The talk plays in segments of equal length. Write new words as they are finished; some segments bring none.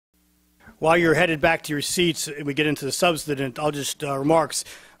While you're headed back to your seats and we get into the substantive, I'll just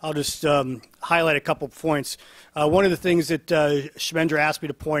highlight a couple points. One of the things that Shmendra asked me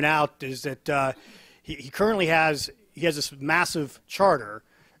to point out is that he currently has this massive charter,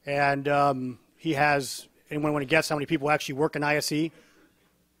 and he has, anyone want to guess how many people actually work in ISE?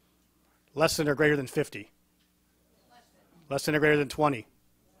 Less than or greater than 50. Less than or greater than 20.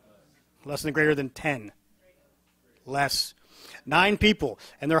 Less than or greater than 10. Less. 9 people,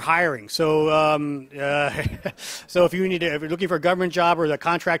 and they're hiring. So, so if you're looking for a government job or a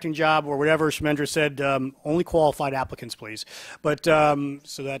contracting job or whatever, Shmendra said, only qualified applicants, please. But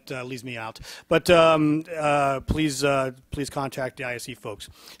so that leaves me out. But please contact the ISE folks.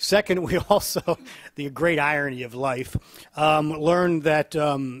 Second, we also, the great irony of life, learned that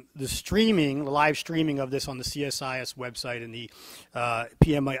the live streaming of this on the CSIS website and the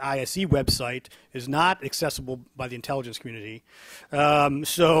PMISE website is not accessible by the intelligence community.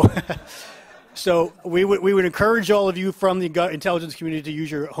 So we would encourage all of you from the intelligence community to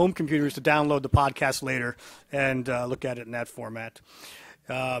use your home computers to download the podcast later and look at it in that format.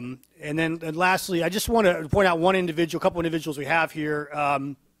 And lastly, I just want to point out a couple individuals we have here.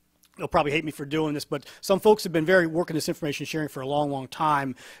 They'll probably hate me for doing this, but some folks have been working this information sharing for a long, long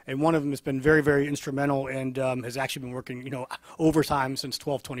time, and one of them has been very, very instrumental and has actually been working, overtime since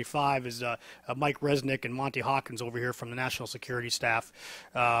 12/25. Is Mike Resnick and Monty Hawkins over here from the National Security Staff,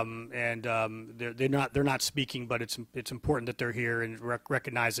 they're not speaking, but it's important that they're here and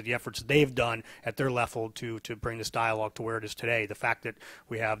recognize that the efforts they've done at their level to bring this dialogue to where it is today. The fact that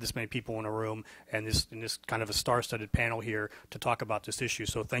we have this many people in a room and this kind of a star-studded panel here to talk about this issue.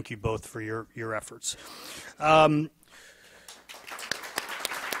 So thank you both for your efforts.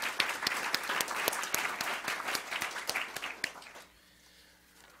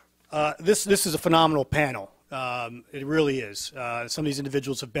 This is a phenomenal panel. It really is. Some of these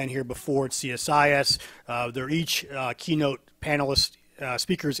individuals have been here before at CSIS. They're each keynote panelists,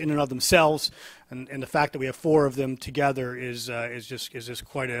 speakers in and of themselves, and the fact that we have 4 of them together is just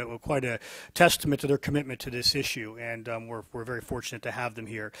quite a testament to their commitment to this issue, and we're very fortunate to have them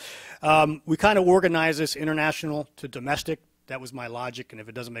here. We kind of organize this international to domestic. That was my logic, and if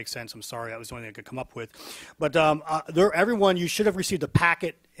it doesn't make sense, I'm sorry. That was the only thing I could come up with. But everyone, you should have received a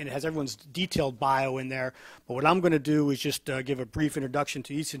packet, and it has everyone's detailed bio in there. But what I'm going to do is just give a brief introduction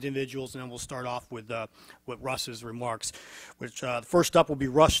to each individuals, and then we'll start off with Russ's remarks. Which first up will be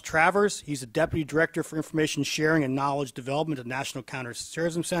Russ Travers. He's the Deputy Director for Information Sharing and Knowledge Development at the National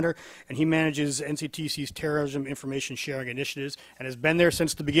Counterterrorism Center, and he manages NCTC's Terrorism Information Sharing Initiatives and has been there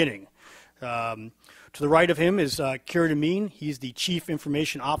since the beginning. To the right of him is Kieran Amin. He's the Chief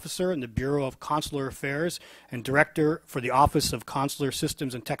Information Officer in the Bureau of Consular Affairs and Director for the Office of Consular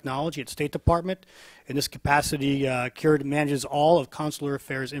Systems and Technology at State Department. In this capacity, Kieran manages all of Consular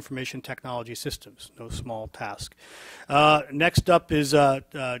Affairs information technology systems. No small task. Next up is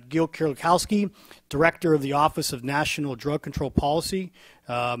Gil Kierlikowski, Director of the Office of National Drug Control Policy.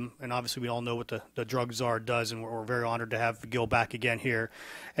 And obviously we all know what the drug czar does, and we're very honored to have Gil back again here.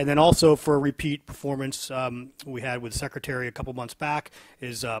 And then also for a repeat performance we had with Secretary a couple months back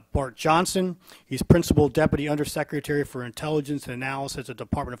is Bart Johnson. He's Principal Deputy Undersecretary for Intelligence and Analysis at the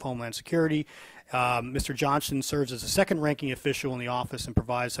Department of Homeland Security. Mr. Johnson serves as the second-ranking official in the office and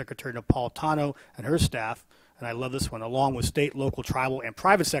provides Secretary Napolitano and her staff, and I love this one, along with state, local, tribal, and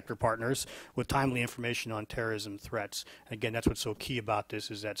private sector partners with timely information on terrorism threats. And again, that's what's so key about this,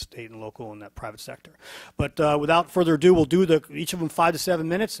 is that state and local and that private sector. But without further ado, we'll do each of them 5 to 7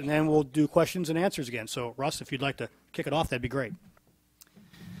 minutes, and then we'll do questions and answers again. So, Russ, if you'd like to kick it off, that'd be great.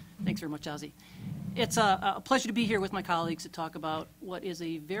 Thanks very much, Ozzy. It's a pleasure to be here with my colleagues to talk about what is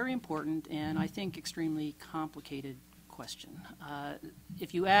a very important and I think extremely complicated question.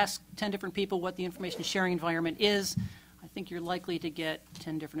 If you ask 10 different people what the information sharing environment is, I think you're likely to get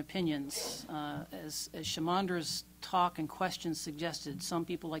 10 different opinions. As Shamandra's talk and questions suggested, some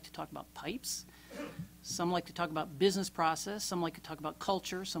people like to talk about pipes, some like to talk about business process, some like to talk about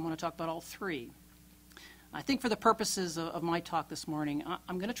culture, some want to talk about all 3. I think for the purposes of my talk this morning,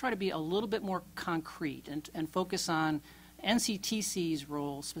 I'm going to try to be a little bit more concrete and focus on NCTC's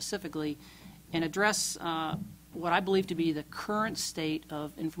role specifically and address what I believe to be the current state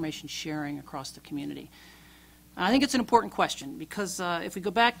of information sharing across the community. I think it's an important question because if we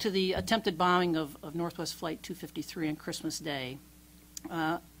go back to the attempted bombing of Northwest Flight 253 on Christmas Day,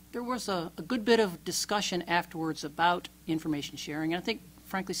 there was a good bit of discussion afterwards about information sharing, and I think,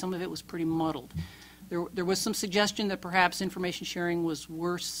 frankly, some of it was pretty muddled. There was some suggestion that perhaps information sharing was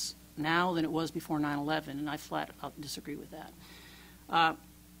worse now than it was before 9/11, and I flat out disagree with that.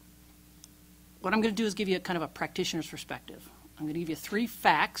 What I'm going to do is give you a kind of a practitioner's perspective. I'm going to give you 3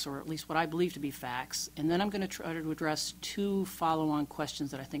 facts, or at least what I believe to be facts, and then I'm going to try to address 2 follow-on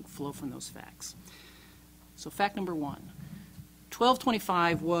questions that I think flow from those facts. So fact number 1,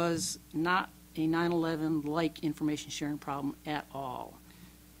 1225 was not a 9/11-like information sharing problem at all.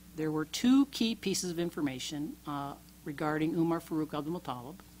 There were 2 key pieces of information regarding Umar Farouk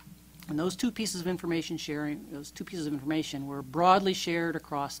Abdul-Muttalib, and those 2 pieces of information were broadly shared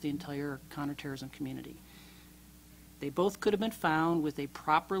across the entire counterterrorism community. They both could have been found with a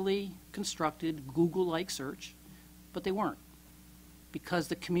properly constructed Google-like search, but they weren't, because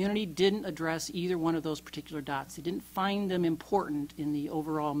the community didn't address either one of those particular dots. They didn't find them important in the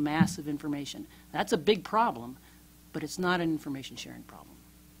overall mass of information. That's a big problem, but it's not an information sharing problem.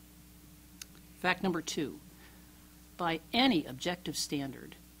 Fact number 2, by any objective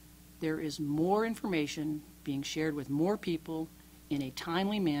standard, there is more information being shared with more people in a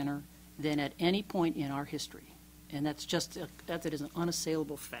timely manner than at any point in our history. And that is an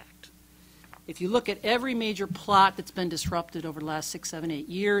unassailable fact. If you look at every major plot that's been disrupted over the last 6, 7, 8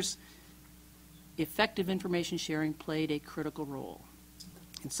 years, effective information sharing played a critical role.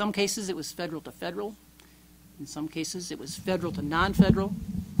 In some cases, it was federal to federal. In some cases, it was federal to non-federal.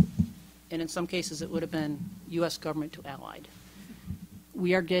 And in some cases, it would have been U.S. government to allied.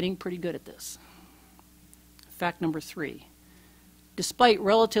 We are getting pretty good at this. Fact number 3, despite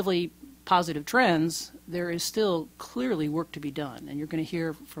relatively positive trends, there is still clearly work to be done. And you're going to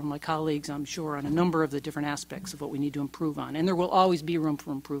hear from my colleagues, I'm sure, on a number of the different aspects of what we need to improve on. And there will always be room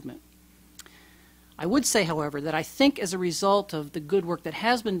for improvement. I would say, however, that I think as a result of the good work that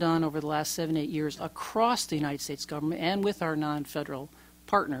has been done over the last 7, 8 years across the United States government and with our non-federal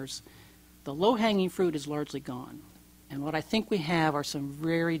partners, the low-hanging fruit is largely gone. And what I think we have are some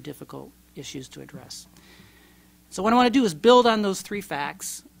very difficult issues to address. So what I want to do is build on those 3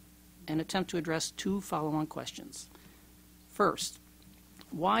 facts and attempt to address 2 follow-on questions. First,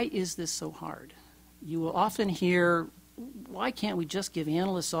 why is this so hard? You will often hear, why can't we just give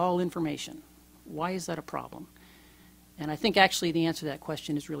analysts all information? Why is that a problem? And I think actually the answer to that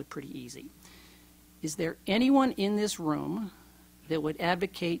question is really pretty easy. Is there anyone in this room that would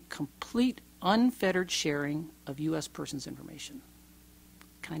advocate complete unfettered sharing of U.S. persons' information?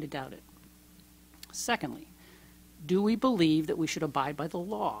 Kind of doubt it. Secondly, do we believe that we should abide by the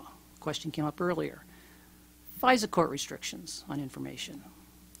law? Question came up earlier. FISA court restrictions on information,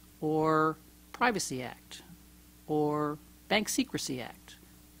 or Privacy Act, or Bank Secrecy Act,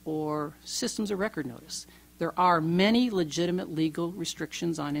 or Systems of Record Notice. There are many legitimate legal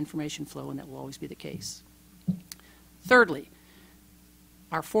restrictions on information flow, and that will always be the case. Thirdly,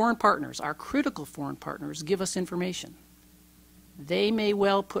 our foreign partners, our critical foreign partners, give us information. They may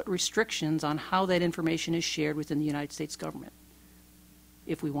well put restrictions on how that information is shared within the United States government.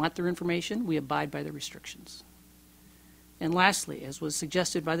 If we want their information, we abide by the restrictions. And lastly, as was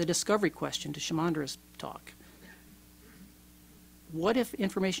suggested by the discovery question to Shamandra's talk, what if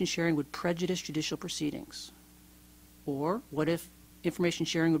information sharing would prejudice judicial proceedings? Or what if information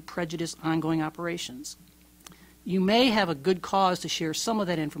sharing would prejudice ongoing operations? You may have a good cause to share some of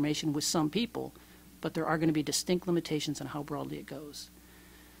that information with some people, but there are going to be distinct limitations on how broadly it goes.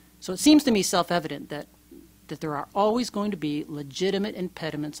 So it seems to me self-evident that there are always going to be legitimate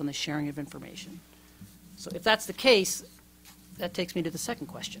impediments on the sharing of information. So if that's the case, that takes me to the second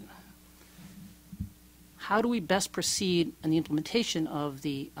question. How do we best proceed in the implementation of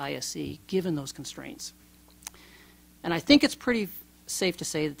the ISE given those constraints? And I think it's pretty safe to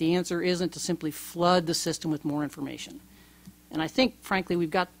say that the answer isn't to simply flood the system with more information. And I think, frankly,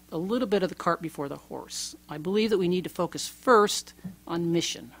 we've got a little bit of the cart before the horse. I believe that we need to focus first on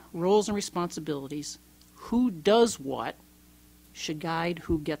mission, roles and responsibilities. Who does what should guide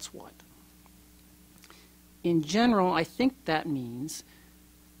who gets what. In general, I think that means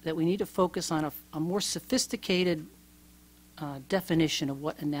that we need to focus on a more sophisticated definition of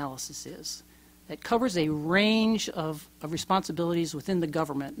what analysis is. That covers a range of responsibilities within the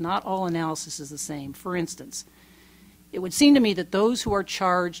government. Not all analysis is the same. For instance, it would seem to me that those who are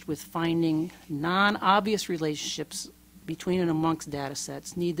charged with finding non-obvious relationships between and amongst data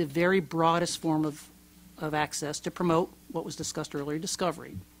sets need the very broadest form of access to promote what was discussed earlier,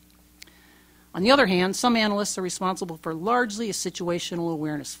 discovery. On the other hand, some analysts are responsible for largely a situational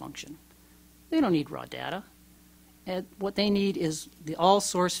awareness function. They don't need raw data. And what they need is the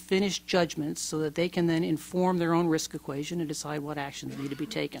all-source finished judgments so that they can then inform their own risk equation and decide what actions need to be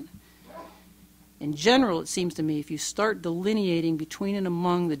taken. In general, it seems to me, if you start delineating between and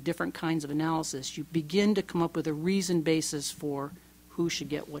among the different kinds of analysis, you begin to come up with a reasoned basis for who should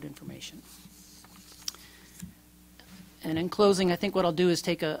get what information. And in closing, I think what I'll do is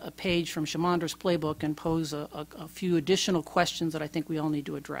take a page from Shamandra's playbook and pose a few additional questions that I think we all need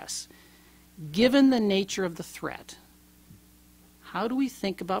to address. Given the nature of the threat, how do we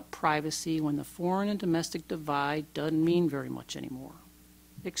think about privacy when the foreign and domestic divide doesn't mean very much anymore?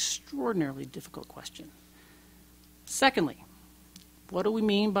 Extraordinarily difficult question. Secondly, what do we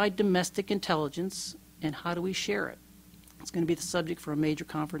mean by domestic intelligence, and how do we share it? It's going to be the subject for a major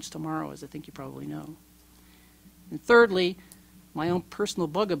conference tomorrow, as I think you probably know. And thirdly, my own personal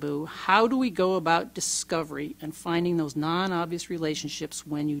bugaboo, how do we go about discovery and finding those non-obvious relationships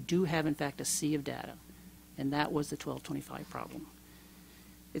when you do have, in fact, a sea of data? And that was the 1225 problem.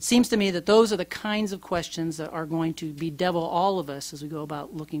 It seems to me that those are the kinds of questions that are going to bedevil all of us as we go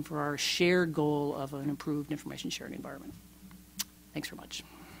about looking for our shared goal of an improved information sharing environment. Thanks very much.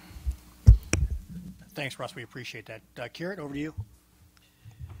 Thanks, Russ. We appreciate that. Kirat, over to you.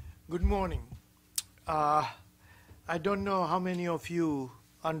 Good morning. I don't know how many of you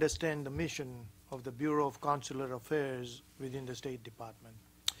understand the mission of the Bureau of Consular Affairs within the State Department.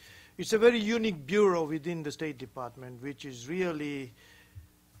 It's a very unique bureau within the State Department, which is really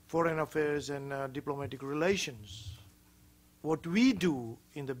foreign affairs and diplomatic relations. What we do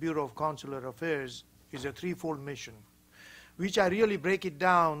in the Bureau of Consular Affairs is a threefold mission, which I really break it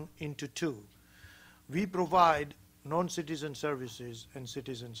down into two. We provide non-citizen services and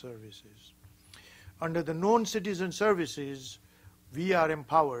citizen services. Under the non-citizen services, we are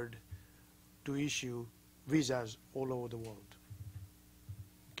empowered to issue visas all over the world.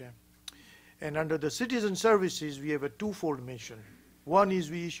 Okay? And under the citizen services, we have a twofold mission. One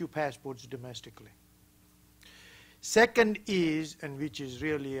is we issue passports domestically. Second is, and which is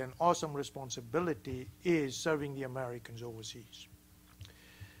really an awesome responsibility, is serving the Americans overseas.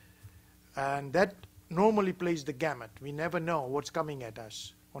 And that normally plays the gamut. We never know what's coming at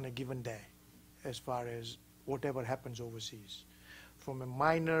us on a given day as far as whatever happens overseas. From a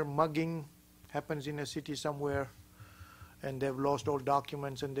minor mugging happens in a city somewhere and they've lost all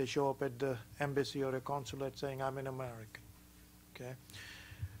documents and they show up at the embassy or a consulate saying, I'm an American. Okay?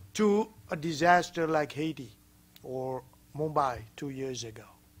 To a disaster like Haiti or Mumbai 2 years ago.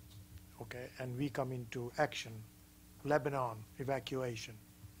 Okay? And we come into action. Lebanon, evacuation.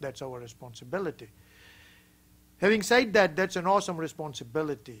 That's our responsibility. Having said that, that's an awesome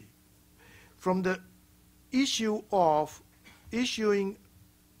responsibility. From the issue of issuing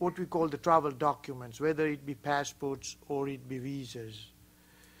what we call the travel documents, whether it be passports or it be visas,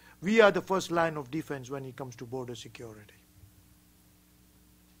 we are the first line of defense when it comes to border security.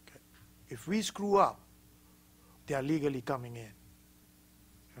 Okay. If we screw up, they are legally coming in.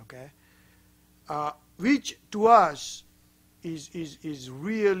 Okay? Which to us is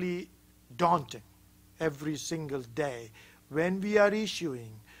really daunting every single day when we are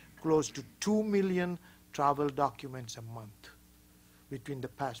issuing close to 2 million travel documents a month between the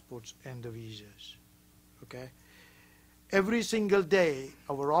passports and the visas. Okay? Every single day,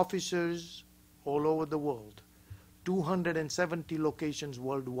 our officers all over the world, 270 locations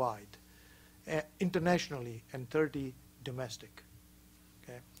worldwide, internationally, and 30 domestic.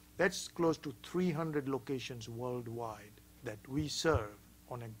 Okay? That's close to 300 locations worldwide that we serve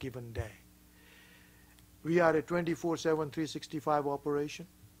on a given day. We are a 24/7, 365 operation.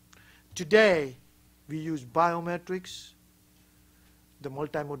 Today, we use biometrics, the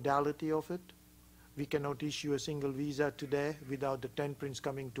multimodality of it. We cannot issue a single visa today without the 10 prints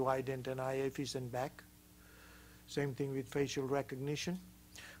coming to IDENT and IFS and back. Same thing with facial recognition.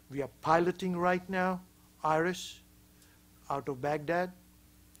 We are piloting right now IRIS out of Baghdad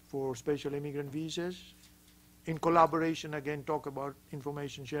for special immigrant visas. In collaboration, again, talk about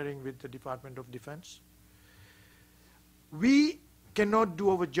information sharing with the Department of Defense. We cannot do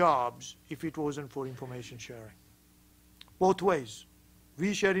our jobs if it wasn't for information sharing. Both ways.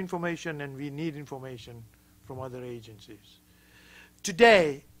 We share information and we need information from other agencies.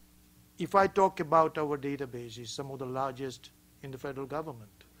 Today, if I talk about our databases, some of the largest in the federal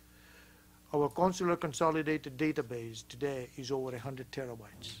government, our consular consolidated database today is over 100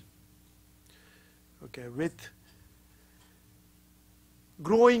 terabytes. Okay, with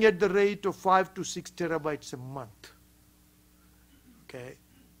growing at the rate of 5 to 6 terabytes a month. Okay,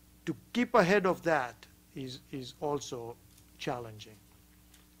 to keep ahead of that is also challenging.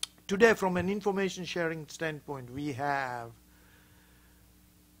 Today, from an information sharing standpoint, we have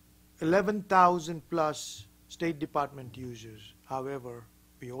 11,000 plus State Department users. However,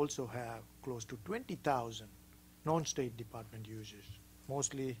 we also have close to 20,000 non-State Department users,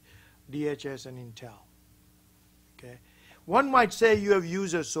 mostly DHS and Intel. Okay? One might say you have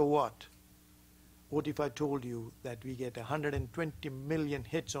users, so what? What if I told you that we get 120 million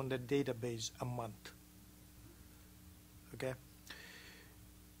hits on the database a month? Okay.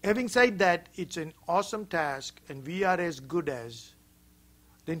 Having said that, it's an awesome task, and we are as good as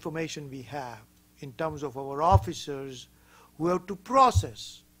the information we have in terms of our officers who have to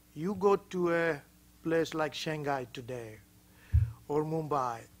process. You go to a place like Shanghai today or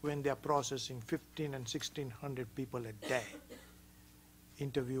Mumbai when they are processing 15 and 1600 people a day,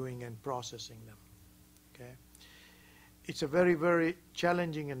 interviewing and processing them. Okay? It's a very, very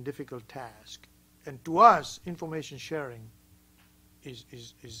challenging and difficult task. And to us, information sharing is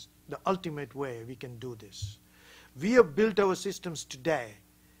the ultimate way we can do this. We have built our systems today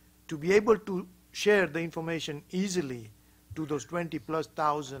to be able to share the information easily to those 20+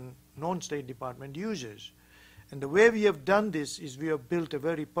 thousand non-State Department users. And the way we have done this is we have built a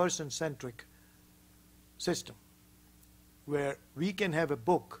very person-centric system where we can have a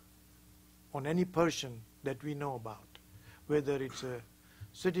book on any person that we know about, whether it's a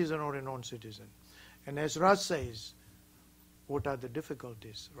citizen or a non-citizen. And as Raj says, what are the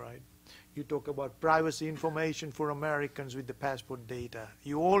difficulties, right? You talk about privacy information for Americans with the passport data.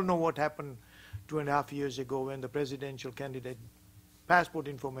 You all know what happened 2.5 years ago when the presidential candidate passport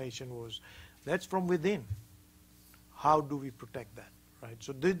information was. That's from within. How do we protect that, right?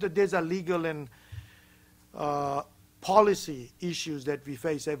 So these are legal and policy issues that we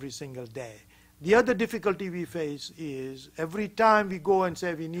face every single day. The other difficulty we face is every time we go and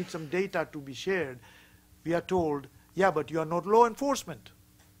say we need some data to be shared, we are told, yeah, but you are not law enforcement.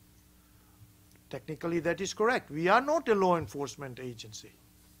 Technically, that is correct. We are not a law enforcement agency,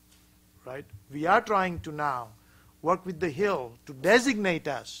 right? We are trying to now work with the Hill to designate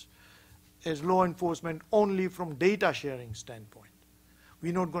us as law enforcement only from data sharing standpoint.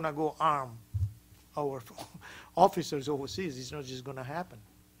 We're not going to go arm our officers overseas. It's not just going to happen.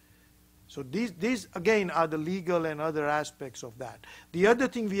 So these, again, are the legal and other aspects of that. The other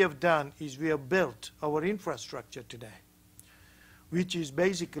thing we have done is we have built our infrastructure today, which is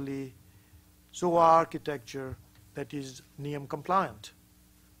basically SOA architecture that is NIAM compliant.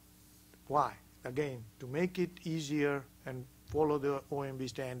 Why? Again, to make it easier and follow the OMB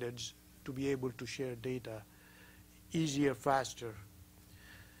standards to be able to share data easier, faster,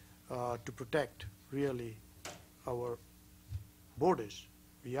 to protect really our borders.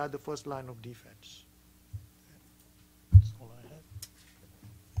 We are the first line of defense. That's all I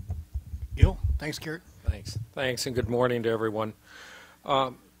have. Gil, thanks, Garrett. Thanks. Thanks, and good morning to everyone.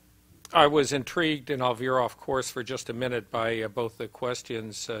 I was intrigued, and I'll veer off course for just a minute, by both the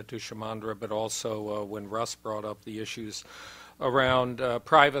questions to Shamandra, but also when Russ brought up the issues around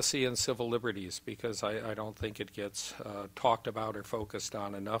privacy and civil liberties, because I don't think it gets talked about or focused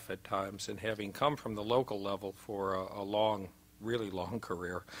on enough at times. And having come from the local level for a really long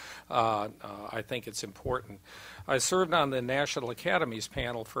career, I think it's important. I served on the National Academies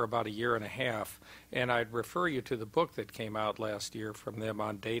panel for about 1.5 years, and I'd refer you to the book that came out last year from them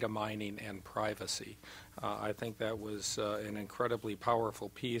on data mining and privacy. I think that was an incredibly powerful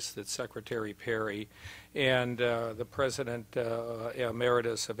piece that Secretary Perry and the President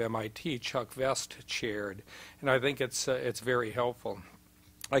Emeritus of MIT, Chuck Vest, chaired, and I think it's very helpful.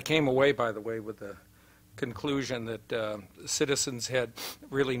 I came away, by the way, with the conclusion that citizens had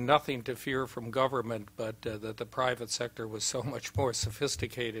really nothing to fear from government, but that the private sector was so much more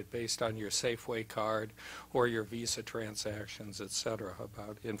sophisticated based on your Safeway card or your Visa transactions, et cetera,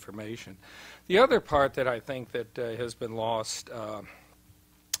 about information. The other part that I think that has been lost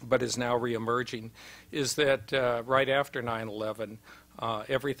but is now reemerging is that right after 9/11,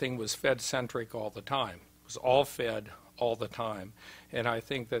 everything was Fed-centric all the time. It was all Fed all the time. And I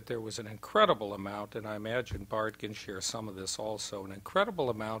think that there was an incredible amount, and I imagine Bart can share some of this also, an incredible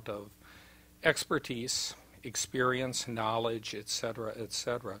amount of expertise, experience, knowledge, et cetera,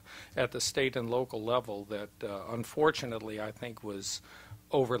 at the state and local level that unfortunately I think was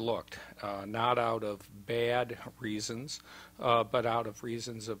overlooked, not out of bad reasons, but out of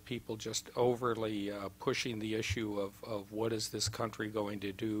reasons of people just overly pushing the issue of what is this country going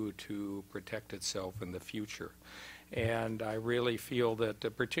to do to protect itself in the future. And I really feel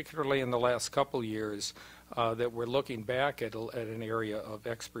that, particularly in the last couple years, that we're looking back at an area of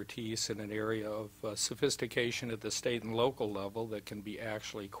expertise and an area of sophistication at the state and local level that can be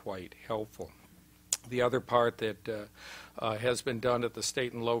actually quite helpful. The other part that has been done at the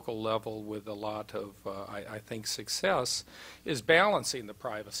state and local level with a lot of, I think, success is balancing the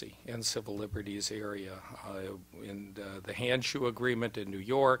privacy and civil liberties area. In the Handshoe Agreement in New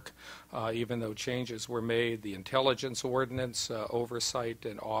York, even though changes were made, the intelligence ordinance, oversight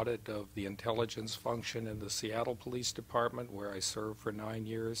and audit of the intelligence function in the Seattle Police Department, where I served for 9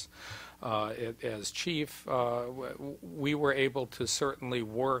 years as chief, we were able to certainly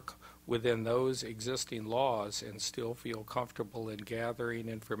work within those existing laws and still feel comfortable in gathering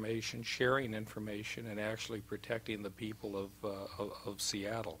information, sharing information, and actually protecting the people of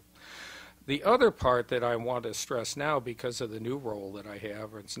Seattle. The other part that I want to stress now, because of the new role that I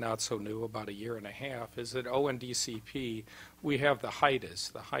have, or it's not so new, about a year and a half, is that ONDCP, we have the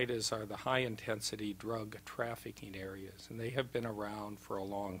HIDAs. The HIDAs are the high-intensity drug trafficking areas, and they have been around for a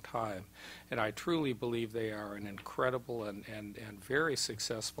long time. And I truly believe they are an incredible and very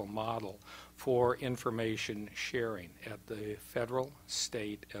successful model for information sharing at the federal,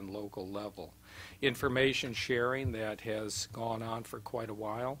 state, and local level. Information sharing that has gone on for quite a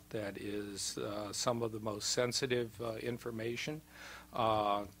while, that is some of the most sensitive information,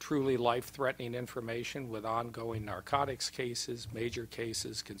 truly life-threatening information with ongoing narcotics cases, major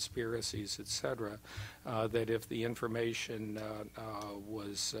cases, conspiracies, etc., that if the information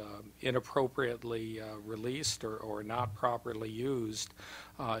was inappropriately released or not properly used,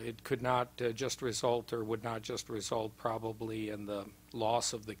 it could not just result, or would not just result probably in the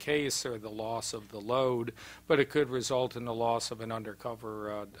loss of the case or the loss of the load, but it could result in the loss of an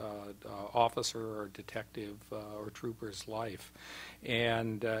undercover officer or detective or trooper's life.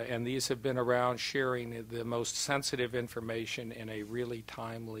 And these have been around sharing the most sensitive information in a really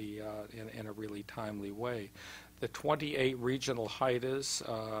timely way. The 28 regional HIDAs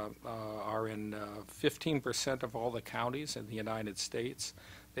are in 15% of all the counties in the United States.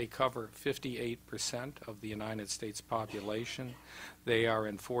 They cover 58% of the United States population. They are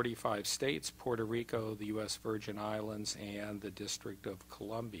in 45 states, Puerto Rico, the U.S. Virgin Islands, and the District of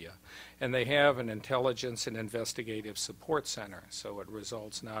Columbia. And they have an intelligence and investigative support center, so it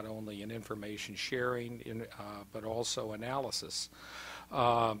results not only in information sharing, but also analysis.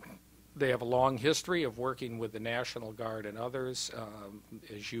 They have a long history of working with the National Guard and others.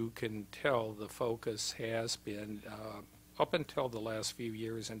 As you can tell, the focus has been up until the last few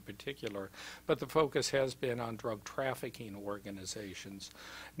years in particular, but the focus has been on drug trafficking organizations.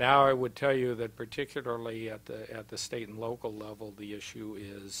 Now I would tell you that particularly at the state and local level, the issue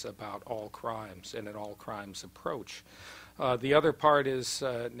is about all crimes and an all crimes approach. The other part is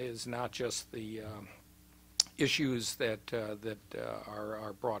not just the issues that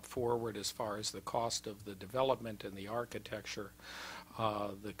are brought forward as far as the cost of the development and the architecture,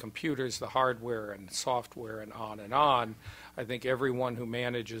 the computers, the hardware and software, and on and on. I think everyone who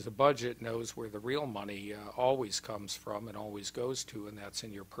manages a budget knows where the real money always comes from and always goes to, and that's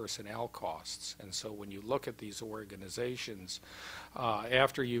in your personnel costs. And so when you look at these organizations,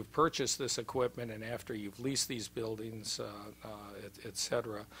 after you've purchased this equipment and after you've leased these buildings, et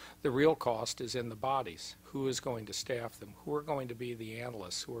cetera, the real cost is in the bodies. Who is going to staff them? Who are going to be the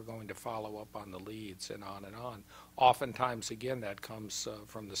analysts? Who are going to follow up on the leads, and on and on? Oftentimes, again, that comes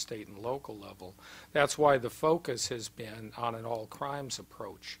from the state and local level. That's why the focus has been on an all crimes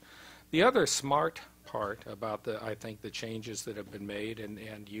approach. The other smart part about I think the changes that have been made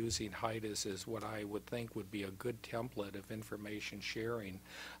and using HIDAs is what I would think would be a good template of information sharing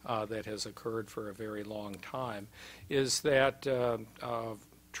that has occurred for a very long time, is that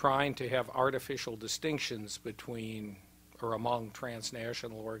trying to have artificial distinctions between or among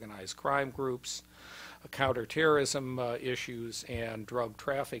transnational organized crime groups, counterterrorism issues, and drug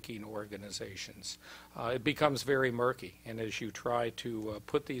trafficking organizations. It becomes very murky, and as you try to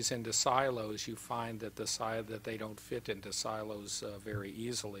put these into silos, you find that that they don't fit into silos very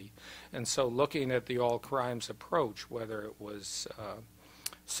easily. And so looking at the all crimes approach, whether it was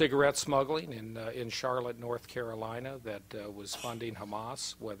cigarette smuggling in Charlotte, North Carolina, that was funding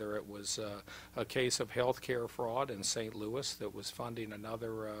Hamas, whether it was a case of health care fraud in St. Louis that was funding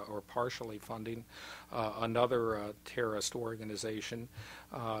another or partially funding another terrorist organization.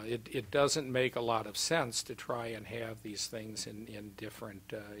 It doesn't make a lot of sense to try and have these things in different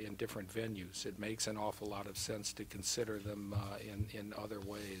venues. It makes an awful lot of sense to consider them in other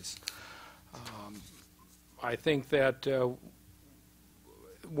ways. I think that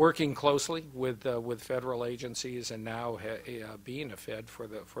working closely with federal agencies, and now being a Fed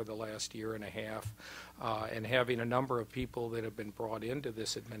for the last year and a half, and having a number of people that have been brought into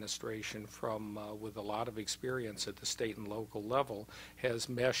this administration from with a lot of experience at the state and local level, has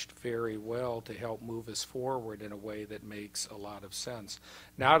meshed very well to help move us forward in a way that makes a lot of sense.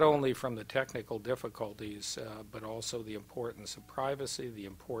 Not only from the technical difficulties, but also the importance of privacy, the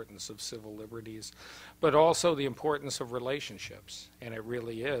importance of civil liberties, but also the importance of relationships. And it really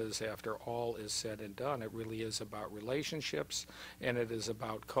really is, after all is said and done, it really is about relationships, and it is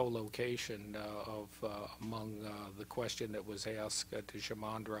about co-location among the question that was asked to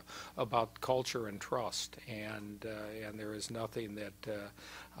Shamandra about culture and trust. And there is nothing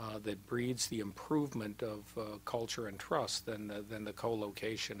that breeds the improvement of culture and trust than the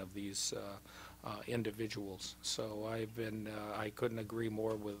co-location of these individuals. So I couldn't agree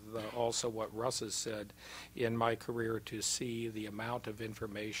more with also what Russ has said in my career, to see the amount of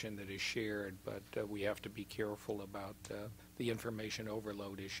information that is shared, but we have to be careful about the information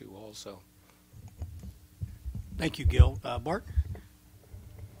overload issue also. Thank you, Gil. Bart?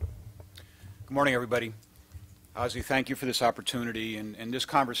 Good morning, everybody. Ozzie, thank you for this opportunity, and this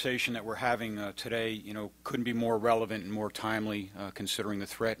conversation that we're having today, couldn't be more relevant and more timely considering the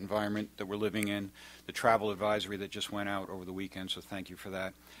threat environment that we're living in, the travel advisory that just went out over the weekend, so thank you for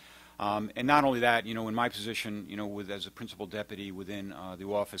that. And not only that, in my position, as a principal deputy within the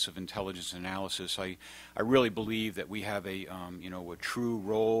Office of Intelligence and Analysis, I really believe that we have a true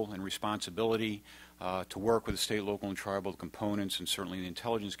role and responsibility to work with the state, local, and tribal components, and certainly the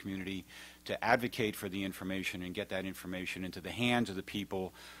intelligence community, to advocate for the information and get that information into the hands of the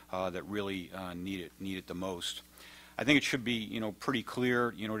people that really need it the most. I think it should be, pretty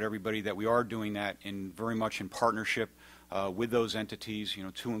clear, to everybody that we are doing that very much in partnership with those entities,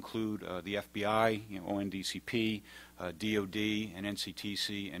 to include the FBI, ONDCP, DOD, and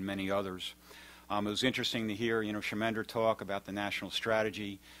NCTC, and many others. It was interesting to hear, Shamandra talk about the national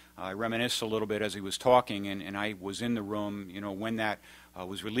strategy. I reminisced a little bit as he was talking, and I was in the room, when that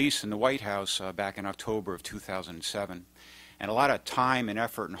was released in the White House back in October of 2007. And a lot of time and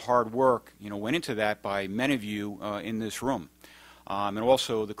effort and hard work, went into that by many of you in this room. And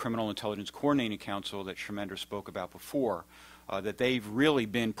also the Criminal Intelligence Coordinating Council that Shamandra spoke about before, that they've really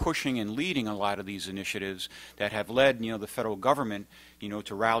been pushing and leading a lot of these initiatives that have led, the federal government,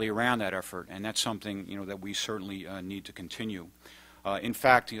 to rally around that effort. And that's something, that we certainly need to continue. In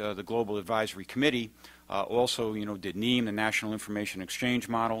fact, the Global Advisory Committee also, did NEAM, the National Information Exchange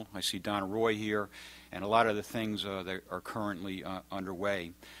Model. I see Donna Roy here, and a lot of the things that are currently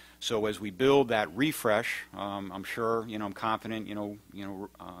underway. So as we build that refresh, I'm sure, I'm confident,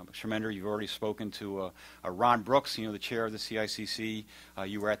 Shamandra, you've already spoken to Ron Brooks, the chair of the CICC.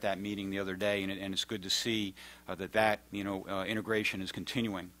 You were at that meeting the other day, and it's good to see that integration is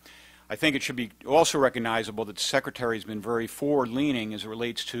continuing. I think it should be also recognizable that the Secretary has been very forward-leaning as it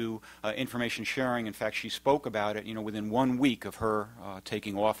relates to information sharing. In fact, she spoke about it, within 1 week of her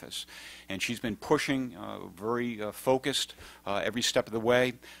taking office. And she's been pushing, very focused every step of the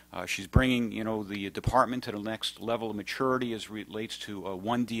way. She's bringing, the department to the next level of maturity as it relates to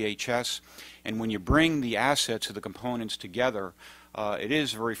one DHS. And when you bring the assets of the components together, it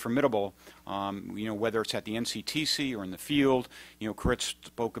is very formidable, whether it's at the NCTC or in the field. Chris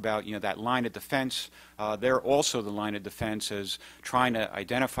spoke about, that line of defense. They're also the line of defense as trying to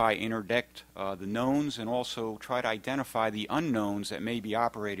identify, interdict the knowns, and also try to identify the unknowns that may be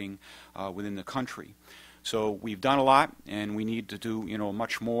operating within the country. So we've done a lot, and we need to do,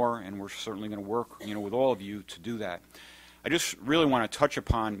 much more, and we're certainly going to work, with all of you to do that. I just really want to touch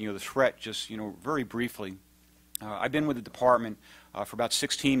upon, the threat just, very briefly. I've been with the department for about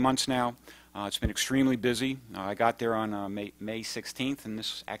 16 months now. It's been extremely busy. I got there on May 16th, and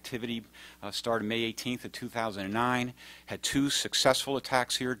this activity started May 18th of 2009. Had 2 successful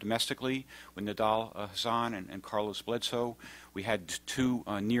attacks here domestically with Nidal Hassan and Carlos Bledsoe. We had 2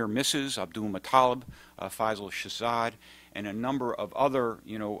 near misses, Abdul Matalib, Faisal Shahzad, and a number of other,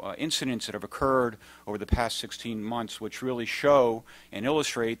 incidents that have occurred over the past 16 months, which really show and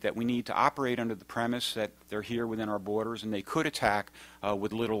illustrate that we need to operate under the premise that they're here within our borders and they could attack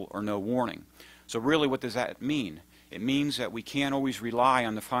with little or no warning. So really, what does that mean? It means that we can't always rely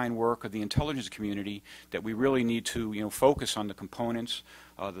on the fine work of the intelligence community, that we really need to, focus on the components,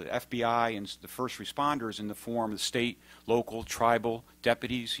 the FBI and the first responders in the form of state, local, tribal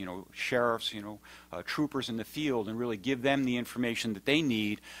deputies, sheriffs, troopers in the field, and really give them the information that they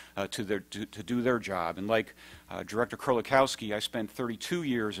need to do their job. And like Director Kurlikowski, I spent 32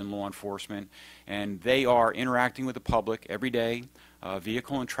 years in law enforcement, and they are interacting with the public every day,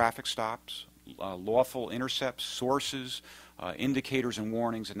 vehicle and traffic stops, lawful intercepts, sources, indicators and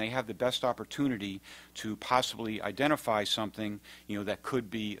warnings, and they have the best opportunity to possibly identify something, that could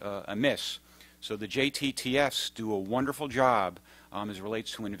be amiss. So the JTTFs do a wonderful job as it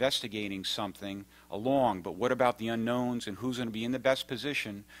relates to investigating something along, but what about the unknowns and who's going to be in the best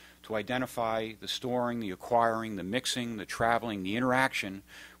position to identify the storing, the acquiring, the mixing, the traveling, the interaction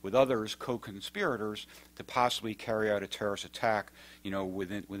with others, co-conspirators, to possibly carry out a terrorist attack,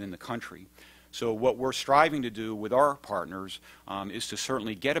 within the country. So what we're striving to do with our partners is to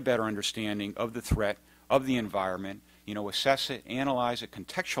certainly get a better understanding of the threat, of the environment, assess it, analyze it,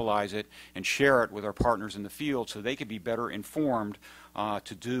 contextualize it, and share it with our partners in the field so they can be better informed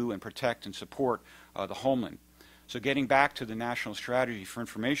to do and protect and support the homeland. So getting back to the National Strategy for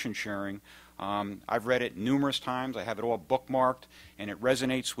Information Sharing, I've read it numerous times. I have it all bookmarked, and it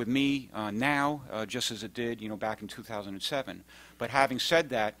resonates with me now just as it did, back in 2007. But having said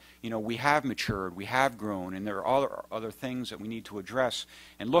that, we have matured, we have grown, and there are other things that we need to address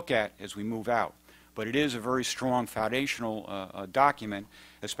and look at as we move out. But it is a very strong foundational document,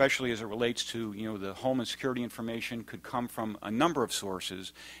 especially as it relates to, the Homeland Security information could come from a number of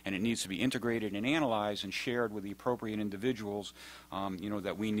sources, and it needs to be integrated and analyzed and shared with the appropriate individuals,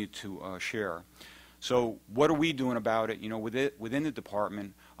 that we need to share. So what are we doing about it, within the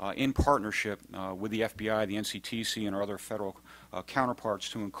department, in partnership with the FBI, the NCTC, and our other federal counterparts,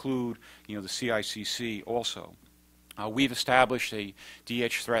 to include, the CICC also. We've established a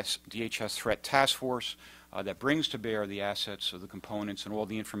DHS threat task force that brings to bear the assets of the components and all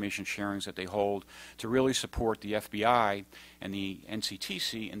the information sharings that they hold to really support the FBI and the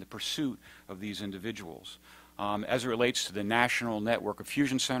NCTC in the pursuit of these individuals. As it relates to the national network of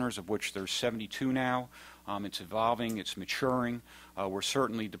fusion centers, of which there's 72 now, it's evolving, it's maturing. We're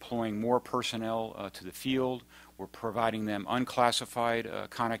certainly deploying more personnel to the field. We're providing them unclassified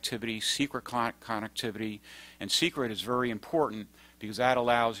connectivity, secret connectivity, and secret is very important because that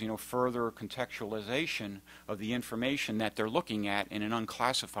allows, further contextualization of the information that they're looking at in an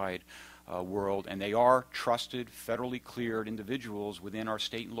unclassified world, and they are trusted, federally cleared individuals within our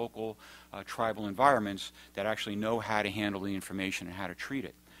state and local tribal environments that actually know how to handle the information and how to treat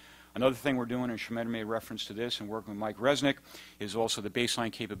it. Another thing we're doing, and Shemetta made reference to this, and working with Mike Resnick, is also the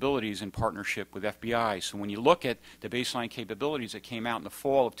baseline capabilities in partnership with FBI. So when you look at the baseline capabilities that came out in the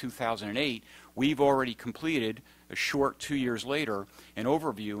fall of 2008, we've already completed, a short 2 years later, an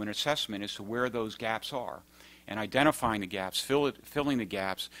overview and assessment as to where those gaps are, and identifying the gaps, filling the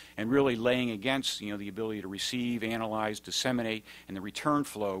gaps, and really laying against, the ability to receive, analyze, disseminate, and the return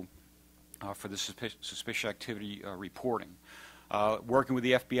flow for the suspicious activity reporting. Working with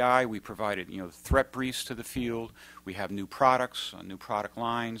the FBI, we provided, threat briefs to the field. We have new products, new product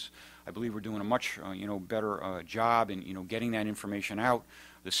lines. I believe we're doing a much, better job in, getting that information out.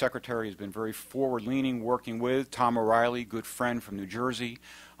 The Secretary has been very forward-leaning, working with Tom O'Reilly, good friend from New Jersey,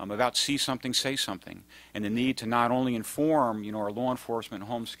 about see something, say something, and the need to not only inform, our law enforcement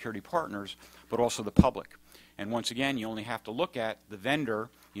and home security partners, but also the public. And once again, you only have to look at the vendor,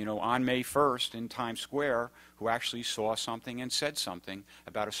 on May 1st in Times Square, who actually saw something and said something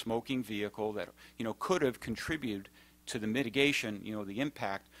about a smoking vehicle that, could have contributed to the mitigation, the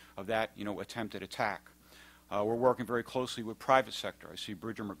impact of that, attempted attack. We're working very closely with private sector. I see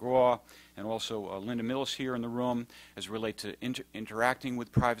Bridger McGraw and also Linda Millis here in the room as it relates to interacting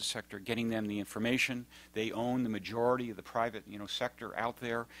with private sector, getting them the information. They own the majority of the private, sector out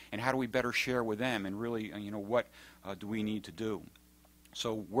there, and how do we better share with them, and really, what do we need to do?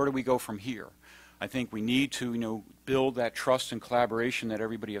 So where do we go from here? I think we need to, build that trust and collaboration that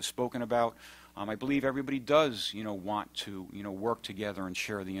everybody has spoken about. I believe everybody does, want to, work together and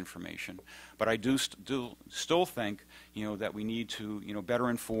share the information. But I do still think, that we need to, better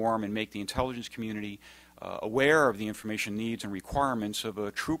inform and make the intelligence community aware of the information needs and requirements of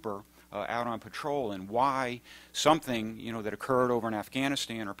a trooper out on patrol, and why something, that occurred over in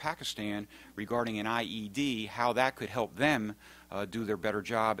Afghanistan or Pakistan regarding an IED, how that could help them do their better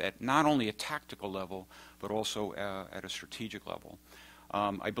job at not only a tactical level, but also at a strategic level.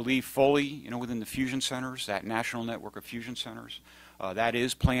 I believe fully, within the fusion centers, that national network of fusion centers, that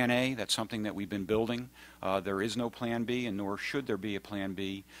is Plan A. That's something that we've been building. There is no Plan B, and nor should there be a Plan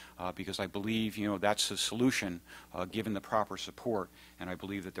B, because I believe, that's the solution, given the proper support, and I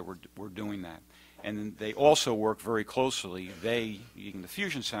believe that we're doing that. And they also work very closely, being the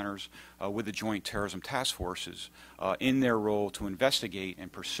fusion centers, with the Joint Terrorism Task Forces in their role to investigate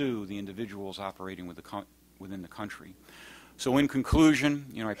and pursue the individuals operating within the country. So in conclusion,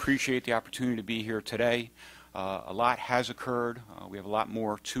 I appreciate the opportunity to be here today. A lot has occurred. We have a lot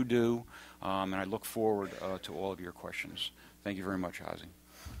more to do, and I look forward to all of your questions. Thank you very much, Ozzie.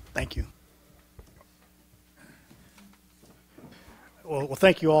 Thank you. Well,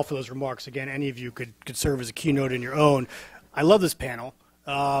 thank you all for those remarks. Again, any of you could serve as a keynote in your own. I love this panel.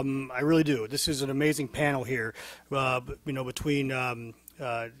 I really do. This is an amazing panel here. Between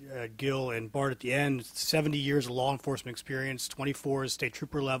Gil and Bart at the end, 70 years of law enforcement experience, 24 as state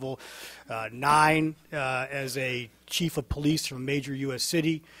trooper level, 9 as a chief of police from a major U.S.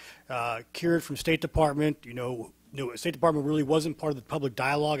 city, Kieran from State Department, State Department really wasn't part of the public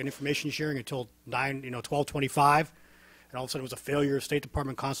dialogue and information sharing until 12/25. And all of a sudden it was a failure of State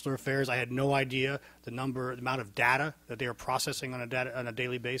Department Consular Affairs. I had no idea the amount of data that they are processing on a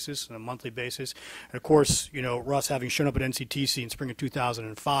daily basis, on a monthly basis. And of course, Russ, having shown up at NCTC in spring of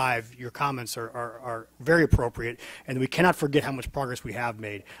 2005, your comments are very appropriate, and we cannot forget how much progress we have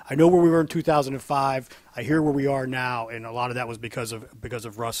made. I know where we were in 2005. I hear where we are now, and a lot of that was because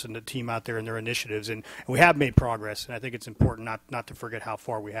of Russ and the team out there and their initiatives, and we have made progress, and I think it's important not to forget how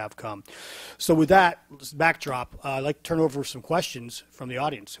far we have come. So with that backdrop, I'd like to turn over some questions from the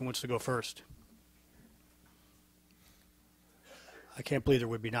audience. Who wants to go first? I can't believe there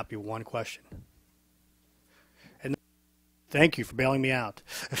would not be one question. And thank you for bailing me out.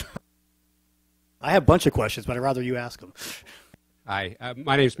 I have a bunch of questions, but I'd rather you ask them. Hi,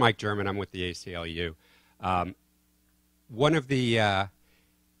 my name is Mike German. I'm with the ACLU. One of the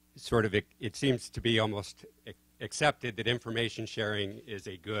it seems to be almost accepted that information sharing is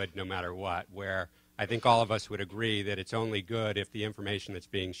a good no matter what, where I think all of us would agree that it's only good if the information that's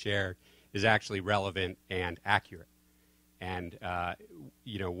being shared is actually relevant and accurate. And,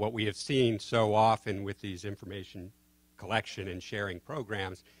 what we have seen so often with these information collection and sharing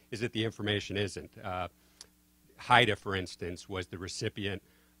programs is that the information isn't. HIDA, for instance, was the recipient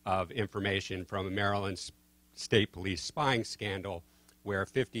of information from a Maryland State Police spying scandal where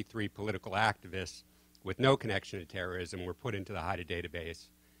 53 political activists with no connection to terrorism were put into the HIDA database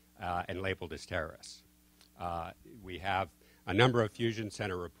and labeled as terrorists. We have a number of Fusion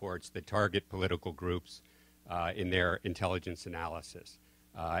Center reports that target political groups in their intelligence analysis.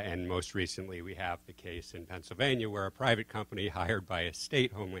 And most recently, we have the case in Pennsylvania where a private company hired by a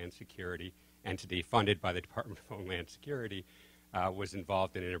state Homeland Security entity funded by the Department of Homeland Security was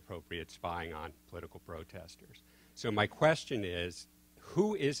involved in inappropriate spying on political protesters. So my question is,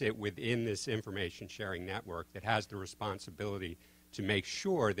 who is it within this information sharing network that has the responsibility to make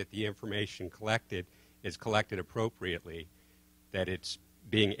sure that the information collected is collected appropriately, that it's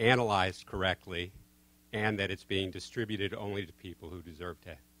being analyzed correctly, and that it's being distributed only to people who deserve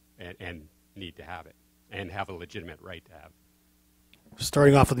to and need to have it and have a legitimate right to have it?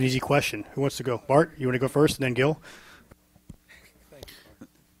 Starting off with an easy question. Who wants to go? Bart, you want to go first, and then Gil?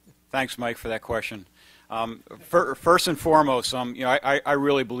 Thanks, Mike, for that question. First and foremost, I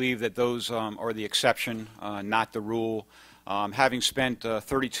really believe that those are the exception, not the rule. Having spent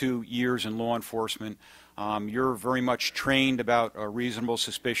 32 years in law enforcement, you're very much trained about reasonable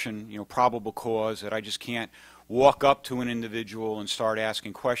suspicion, probable cause, that I just can't walk up to an individual and start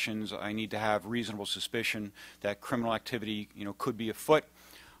asking questions. I need to have reasonable suspicion that criminal activity, could be afoot.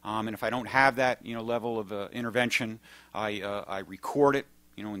 And if I don't have that, level of intervention, I record it,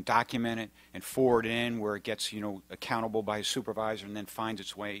 and document it and forward it in where it gets, accountable by a supervisor and then finds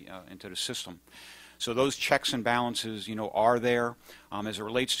its way into the system. So those checks and balances, are there. As it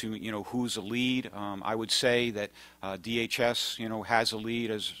relates to, who's the lead, I would say that DHS, has a lead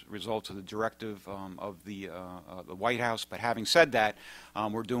as a result of the directive of the White House. But having said that,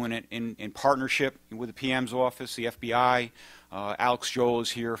 we're doing it in partnership with the PM's office, the FBI. Alex Joel is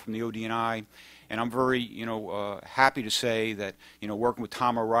here from the ODNI. And I'm very, happy to say that, working with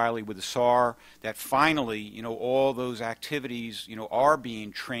Tom O'Reilly with the SAR, that finally, all those activities, are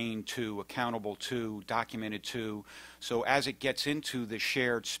being trained to, accountable to, documented to. So as it gets into the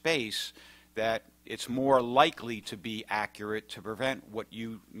shared space, that it's more likely to be accurate to prevent what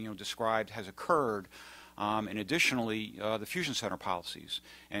you, described has occurred. And additionally, the Fusion Center policies,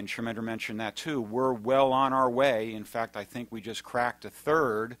 and Sharmendra mentioned that too. We're well on our way. In fact, I think we just cracked a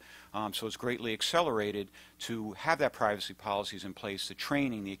third, so it's greatly accelerated to have that privacy policies in place, the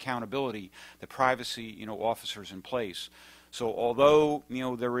training, the accountability, the privacy, officers in place. So although,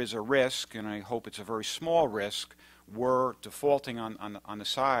 there is a risk, and I hope it's a very small risk, we're defaulting on the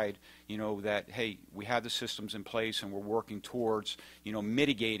side, that, hey, we have the systems in place and we're working towards,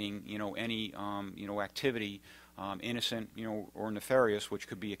 mitigating, any, activity, innocent, or nefarious, which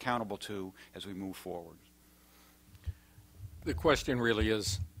could be accountable to as we move forward. The question really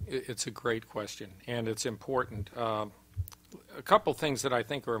is, it's a great question, and it's important. A couple things that I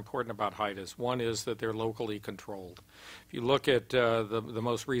think are important about HIDAs. One is that they're locally controlled. If you look at the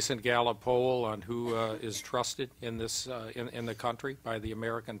most recent Gallup poll on who is trusted in this in the country by the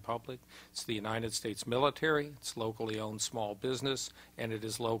American public, it's the United States military, it's locally owned small business, and it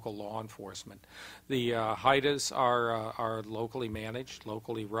is local law enforcement. The HIDAs are locally managed,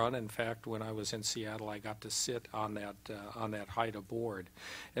 locally run. In fact, when I was in Seattle, I got to sit on that HIDA board,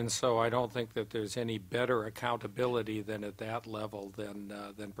 and so I don't think that there's any better accountability than at that level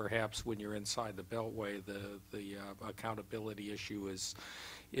than perhaps when you're inside the Beltway. The accountability issue is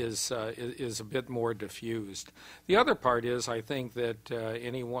is a bit more diffused. The other part is, I think that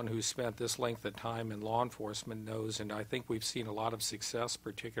anyone who's spent this length of time in law enforcement knows, and I think we've seen a lot of success,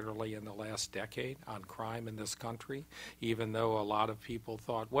 particularly in the last decade, on crime in this country, even though a lot of people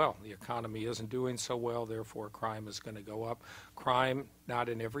thought, well, the economy isn't doing so well, therefore crime is going to go up. Crime, not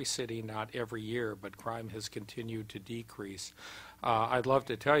in every city, not every year, but crime has continued to decrease. I'd love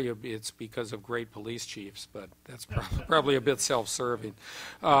to tell you it's because of great police chiefs, but that's probably a bit self-serving.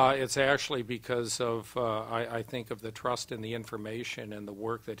 It's actually because of, I think, of the trust in the information and the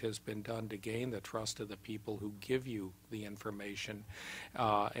work that has been done to gain the trust of the people who give you the information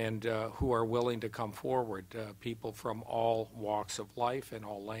and who are willing to come forward, people from all walks of life and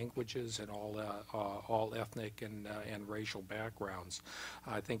all languages and all ethnic and racial backgrounds.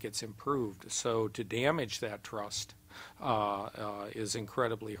 I think it's improved. So to damage that trust is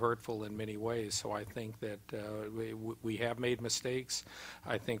incredibly hurtful in many ways. So I think that we have made mistakes.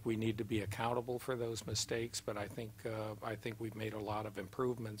 I think we need to be accountable for those mistakes. But I think we've made a lot of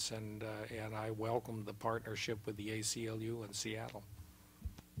improvements, and I welcome the partnership with the ACLU in Seattle.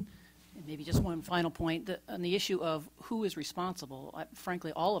 And maybe just one final point on the issue of who is responsible.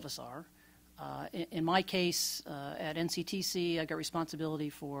 Frankly, all of us are. In my case, at NCTC, I got responsibility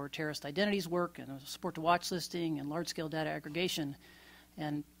for terrorist identities work and support to watch listing and large-scale data aggregation.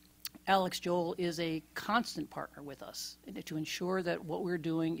 And Alex Joel is a constant partner with us to ensure that what we're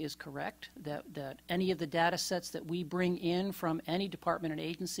doing is correct, that any of the data sets that we bring in from any department and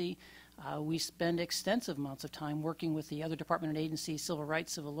agency, we spend extensive amounts of time working with the other department and agency, civil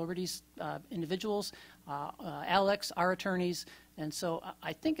rights, civil liberties individuals, Alex, our attorneys. And so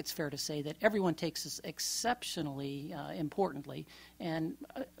I think it's fair to say that everyone takes this exceptionally importantly. And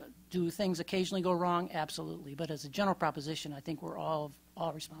do things occasionally go wrong? Absolutely. But as a general proposition, I think we're all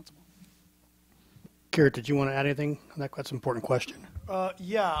responsible. Garrett, did you want to add anything? That's an important question.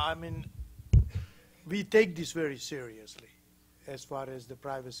 Yeah, I mean, we take this very seriously as far as the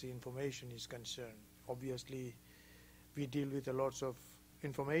privacy information is concerned. Obviously, we deal with a lot of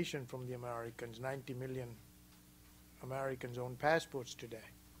information from the Americans. 90 million Americans own passports today.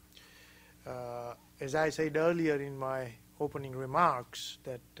 As I said earlier in my opening remarks,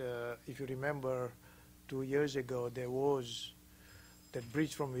 that if you remember 2 years ago, there was that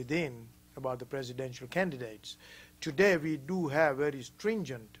breach from within about the presidential candidates. Today, we do have very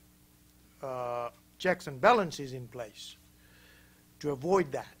stringent checks and balances in place to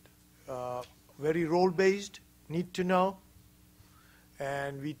avoid that. Very role-based, need to know,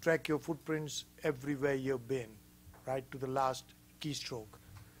 and we track your footprints everywhere you've been, right to the last keystroke.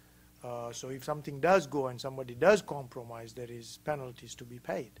 So if something does go and somebody does compromise, there is penalties to be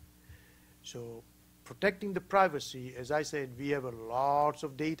paid. So protecting the privacy, as I said, we have lots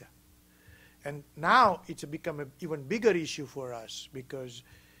of data. And now it's become an even bigger issue for us because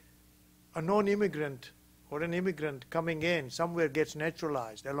a non-immigrant or an immigrant coming in somewhere gets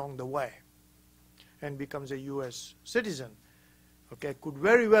naturalized along the way and becomes a U.S. citizen, okay, could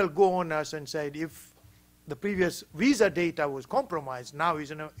very well go on us and say if the previous visa data was compromised, now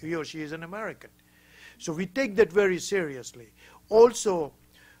he or she is an American. So we take that very seriously. Also,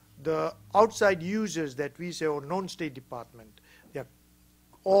 the outside users that we say, or non-State Department, they're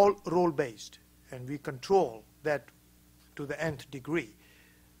all role-based, and we control that to the nth degree.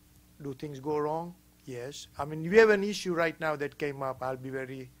 Do things go wrong? Yes. I mean, we have an issue right now that came up, I'll be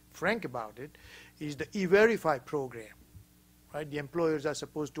very frank about it, is the E-Verify program. Right? The employers are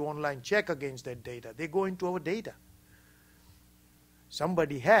supposed to online check against that data. They go into our data.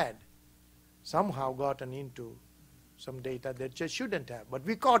 Somebody had somehow gotten into some data that just shouldn't have, but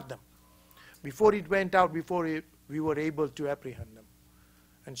we caught them. Before it went out, we were able to apprehend them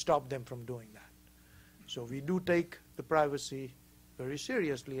and stop them from doing that. So we do take the privacy very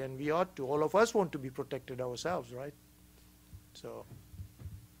seriously, and we ought to. All of us want to be protected ourselves, right? So.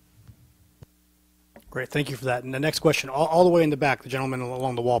 Great, thank you for that. And the next question, all the way in the back, the gentleman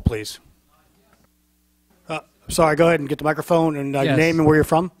along the wall, please. Sorry, go ahead and get the microphone and Yes. your name and where you're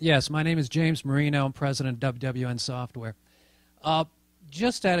from. Yes, my name is James Marino. I'm president of WWN Software.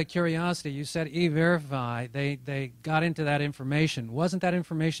 Just out of curiosity, you said E-Verify, they got into that information. Wasn't that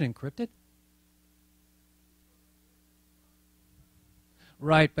information encrypted?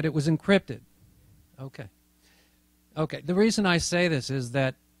 Right, but it was encrypted. Okay. Okay, the reason I say this is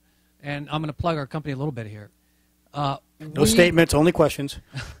that, and I'm going to plug our company a little bit here. No statements, only questions.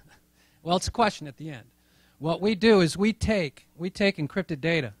 Well, it's a question at the end. What we do is we take encrypted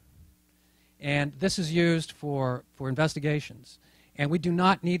data, and this is used for investigations. And we do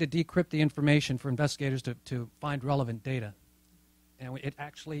not need to decrypt the information for investigators to find relevant data. And it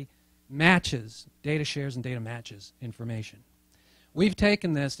actually matches, data shares and data matches information. We've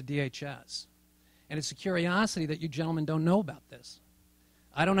taken this to DHS, and it's a curiosity that you gentlemen don't know about this.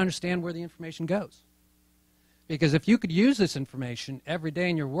 I don't understand where the information goes. Because if you could use this information every day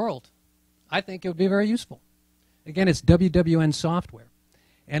in your world, I think it would be very useful. Again, it's WWN software.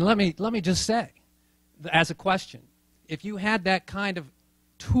 And let me just say, as a question, if you had that kind of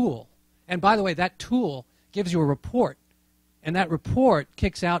tool, and by the way, that tool gives you a report, and that report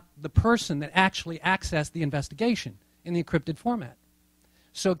kicks out the person that actually accessed the investigation in the encrypted format.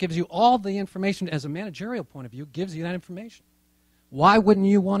 So it gives you all the information as a managerial point of view, gives you that information. Why wouldn't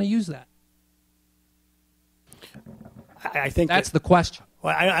you want to use that? I think that's the question.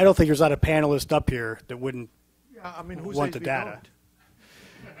 Well, I don't think there's not a panelist up here that wouldn't who want says the we data.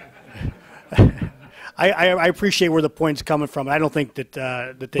 don't? I appreciate where the point's coming from. I don't think that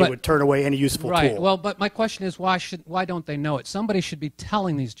that they would turn away any useful right. tool. Well, but my question is, why don't they know it? Somebody should be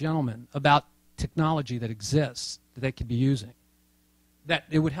telling these gentlemen about technology that exists that they could be using. That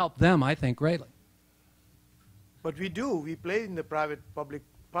it would help them, I think, greatly. But we do. We play in the private-public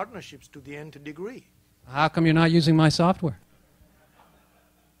partnerships to the nth degree. How come you're not using my software?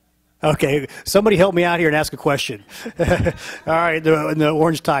 Okay, somebody help me out here and ask a question. All right, the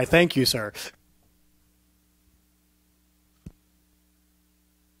orange tie. Thank you, sir.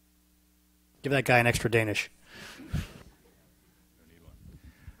 Give that guy an extra Danish.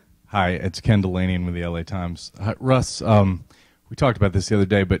 Hi, it's Ken Delanian with the LA Times. Russ, we talked about this the other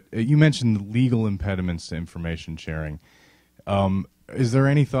day, but you mentioned legal impediments to information sharing. Is there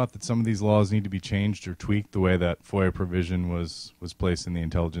any thought that some of these laws need to be changed or tweaked the way that FOIA provision was placed in the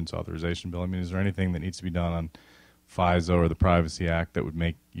Intelligence Authorization Bill? I mean, is there anything that needs to be done on FISA or the Privacy Act that would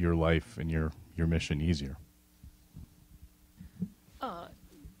make your life and your mission easier?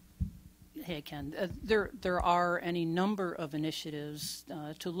 Hey, Ken. There are any number of initiatives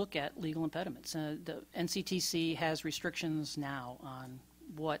to look at legal impediments. The NCTC has restrictions now on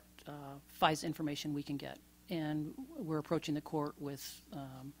what FISA information we can get, and we're approaching the court with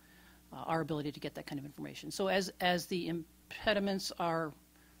our ability to get that kind of information. So as the impediments are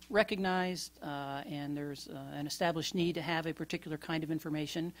recognized and there's an established need to have a particular kind of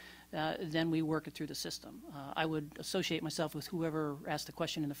information, then we work it through the system. I would associate myself with whoever asked the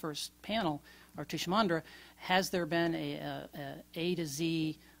question in the first panel, or Tishamandra. Has there been A to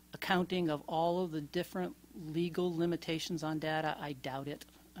Z accounting of all of the different legal limitations on data? I doubt it.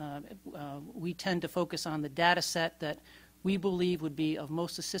 We tend to focus on the data set that we believe would be of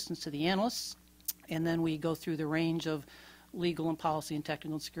most assistance to the analysts, and then we go through the range of legal and policy and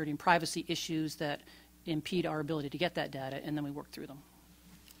technical and security and privacy issues that impede our ability to get that data, and then we work through them.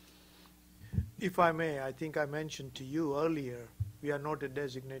 If I may, I think I mentioned to you earlier, we are not a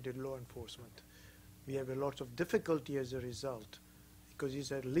designated law enforcement. We have a lot of difficulty as a result because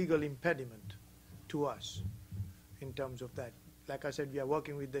it's a legal impediment to us in terms of that. Like I said, we are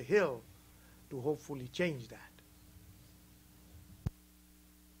working with the Hill to hopefully change that.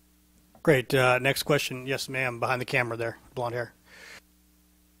 Great. Next question. Yes, ma'am, behind the camera there, blonde hair.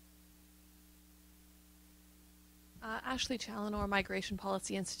 Ashley Challenor, Migration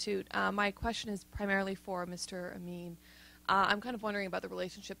Policy Institute. My question is primarily for Mr. Amin. I'm kind of wondering about the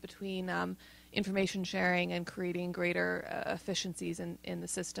relationship between information sharing and creating greater efficiencies in the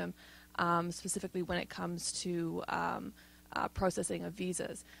system, specifically when it comes to processing of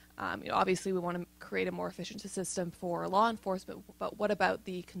visas. Obviously, we want to create a more efficient system for law enforcement, but what about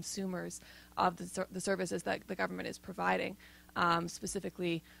the consumers of the services that the government is providing,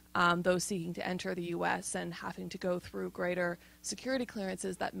 specifically those seeking to enter the U.S. and having to go through greater security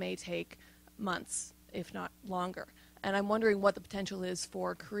clearances that may take months, if not longer? And I'm wondering what the potential is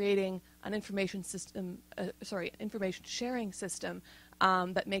for creating an information system, information sharing system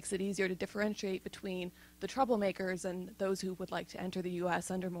that makes it easier to differentiate between the troublemakers and those who would like to enter the U.S.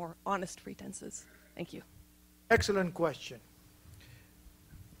 under more honest pretenses. Thank you. Excellent question.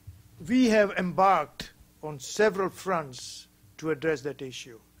 We have embarked on several fronts to address that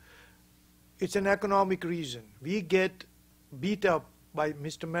issue. It's an economic reason. We get beat up by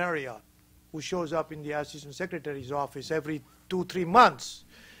Mr. Marriott, who shows up in the Assistant Secretary's office every 2-3 months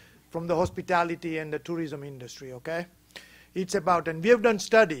from the hospitality and the tourism industry, okay? It's about, and we have done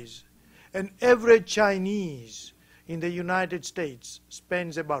studies, an average Chinese in the United States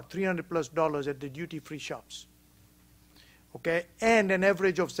spends about $300+ at the duty-free shops, okay? And an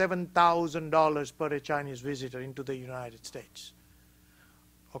average of $7,000 per a Chinese visitor into the United States,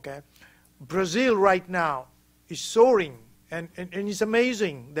 okay? Brazil right now is soaring, and it's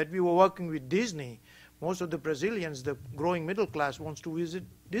amazing that we were working with Disney. Most of the Brazilians, the growing middle class, wants to visit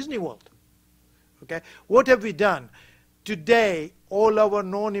Disney World, okay? What have we done? Today, all our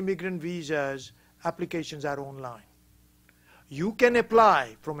non-immigrant visas applications are online. You can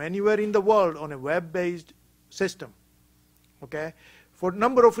apply from anywhere in the world on a web-based system, okay, for a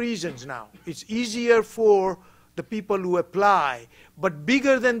number of reasons now. It's easier for the people who apply, but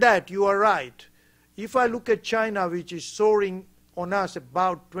bigger than that, you are right. If I look at China, which is soaring on us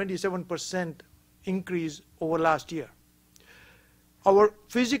about 27% increase over last year, our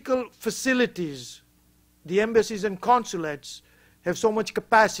physical facilities, the embassies and consulates, have so much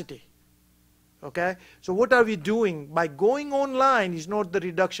capacity. Okay? So what are we doing? By going online is not the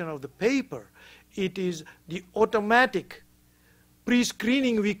reduction of the paper. It is the automatic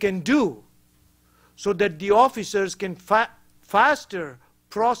pre-screening we can do so that the officers can faster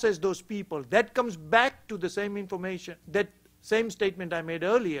process those people. That comes back to the same information, that same statement I made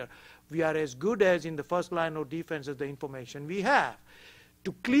earlier. We are as good as in the first line of defense as the information we have.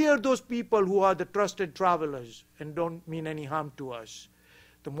 To clear those people who are the trusted travelers and don't mean any harm to us.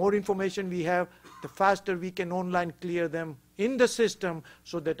 The more information we have, the faster we can online clear them in the system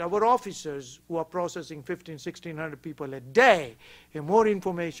so that our officers who are processing 1,600 people a day have more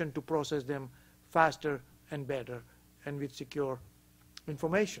information to process them faster and better and with secure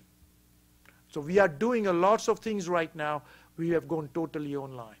information. So we are doing lots of things right now. We have gone totally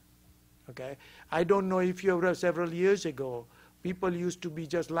online. Okay? I don't know if you ever, several years ago, people used to be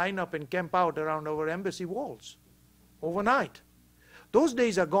just line up and camp out around our embassy walls overnight. Those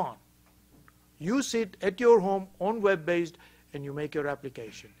days are gone. You sit at your home on web-based and you make your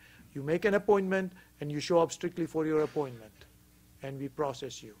application. You make an appointment and you show up strictly for your appointment and we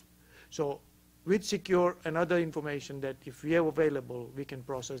process you. So with secure and other information that if we have available, we can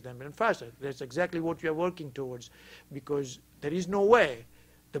process them and faster. That's exactly what we are working towards, because there is no way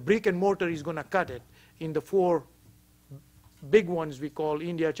the brick and mortar is going to cut it in the 4 big ones we call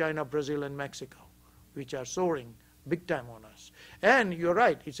India, China, Brazil, and Mexico, which are soaring big time on us. And you're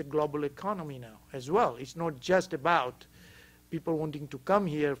right, it's a global economy now as well. It's not just about people wanting to come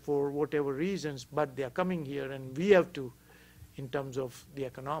here for whatever reasons, but they are coming here and we have to, in terms of the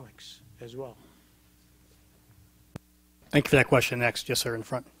economics as well. Thank you for that question. Next, yes, sir, in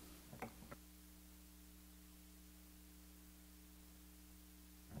front.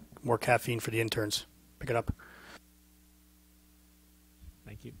 More caffeine for the interns. Pick it up.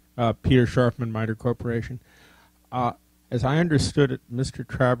 Thank you. Peter Sharpman, Miter Corporation. As I understood it, Mr.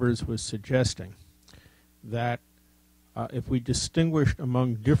 Travers was suggesting that if we distinguished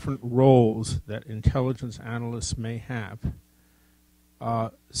among different roles that intelligence analysts may have,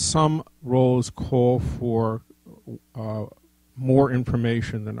 some roles call for more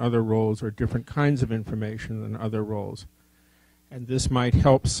information than other roles, or different kinds of information than other roles. And this might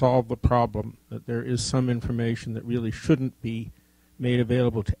help solve the problem that there is some information that really shouldn't be made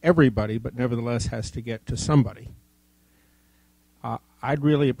available to everybody, but nevertheless has to get to somebody. I'd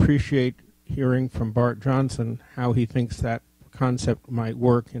really appreciate hearing from Bart Johnson how he thinks that concept might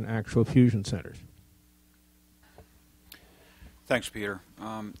work in actual fusion centers. Thanks, Peter.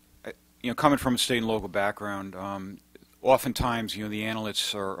 Coming from a state and local background, oftentimes, the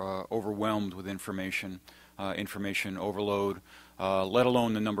analysts are overwhelmed with information, information overload, let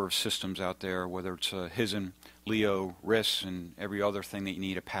alone the number of systems out there, whether it's HISN, Leo, RIS, and every other thing that you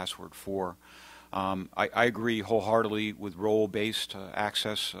need a password for. I agree wholeheartedly with role-based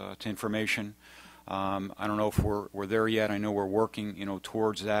access to information. I don't know if we're there yet. I know we're working,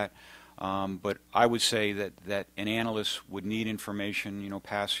 towards that. But I would say that an analyst would need information,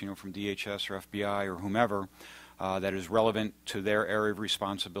 passed, from DHS or FBI or whomever, that is relevant to their area of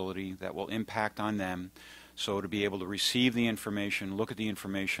responsibility, that will impact on them. So to be able to receive the information, look at the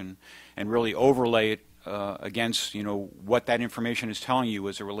information, and really overlay it against, what that information is telling you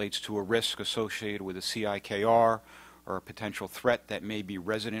as it relates to a risk associated with a CIKR or a potential threat that may be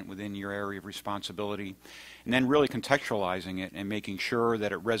resident within your area of responsibility, and then really contextualizing it and making sure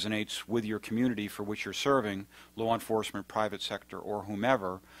that it resonates with your community for which you're serving, law enforcement, private sector, or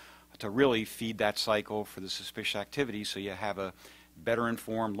whomever, to really feed that cycle for the suspicious activity so you have a better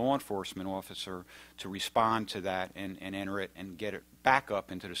informed law enforcement officer to respond to that and enter it and get it back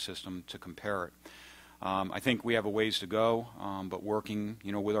up into the system to compare it. I think we have a ways to go, but working,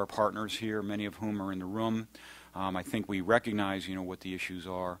 with our partners here, many of whom are in the room, I think we recognize, what the issues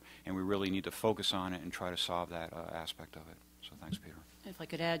are, and we really need to focus on it and try to solve that aspect of it. So thanks, Peter. If I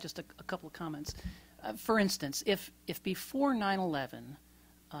could add just a couple of comments. For instance, if before 9/11,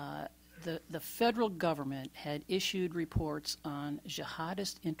 the federal government had issued reports on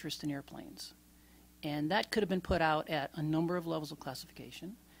jihadist interest in airplanes, and that could have been put out at a number of levels of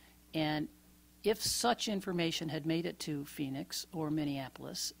classification, and if such information had made it to Phoenix or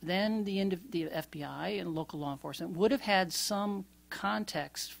Minneapolis, then the FBI and local law enforcement would have had some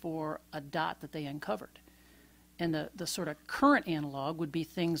context for a dot that they uncovered. And the sort of current analog would be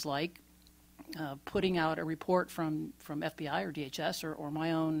things like putting out a report from FBI or DHS or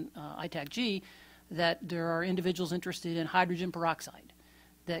my own ITAC-G that there are individuals interested in hydrogen peroxide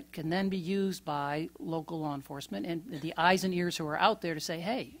that can then be used by local law enforcement and the eyes and ears who are out there to say,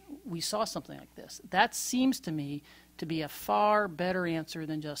 hey, we saw something like this. That seems to me to be a far better answer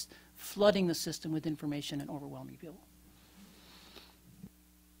than just flooding the system with information and overwhelming people.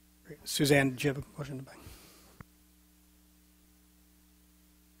 Suzanne, do you have a question in the back?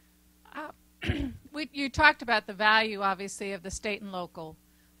 You talked about the value, obviously, of the state and local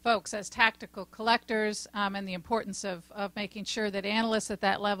folks as tactical collectors and the importance of making sure that analysts at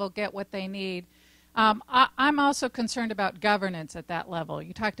that level get what they need. I'm also concerned about governance at that level.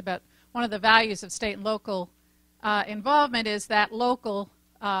 You talked about one of the values of state and local involvement is that local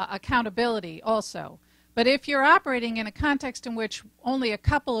accountability also. But if you're operating in a context in which only a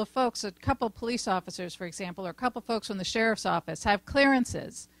couple of folks, a couple of police officers, for example, or a couple of folks from the sheriff's office have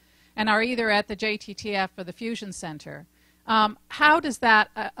clearances and are either at the JTTF or the Fusion Center, how does that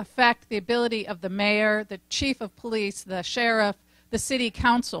affect the ability of the mayor, the chief of police, the sheriff, the city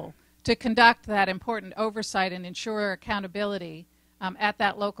council to conduct that important oversight and ensure accountability at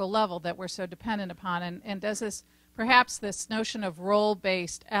that local level that we're so dependent upon? And does this, perhaps this notion of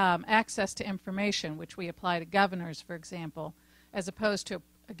role-based access to information, which we apply to governors, for example, as opposed to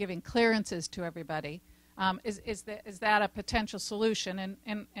giving clearances to everybody, is that a potential solution?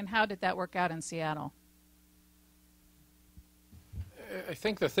 And how did that work out in Seattle? I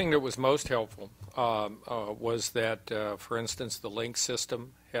think the thing that was most helpful was that, for instance, the link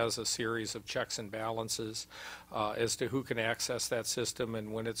system has a series of checks and balances as to who can access that system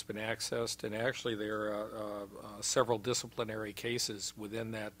and when it's been accessed. And actually there are several disciplinary cases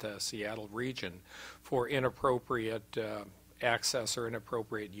within that Seattle region for inappropriate access or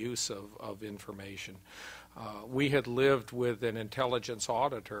inappropriate use of information. We had lived with an intelligence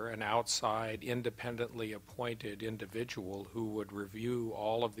auditor, an outside, independently appointed individual who would review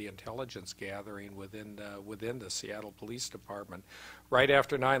all of the intelligence gathering within the Seattle Police Department. Right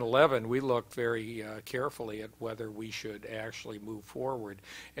after 9/11, we looked very carefully at whether we should actually move forward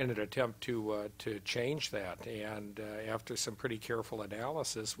in an attempt to change that. And after some pretty careful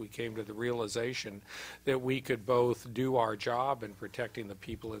analysis, we came to the realization that we could both do our job in protecting the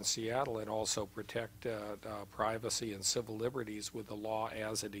people in Seattle and also protect privacy and civil liberties with the law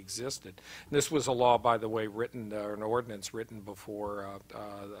as it existed. And this was a law, by the way, written, an ordinance written before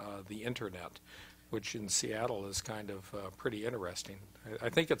the Internet, which in Seattle is kind of pretty interesting. I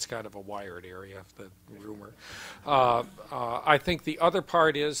think it's kind of a wired area, the rumor. I think the other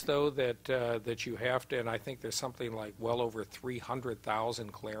part is, though, that you have to, and I think there's something like well over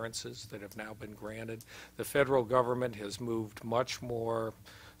 300,000 clearances that have now been granted. The federal government has moved much more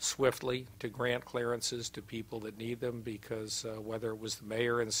swiftly to grant clearances to people that need them, because whether it was the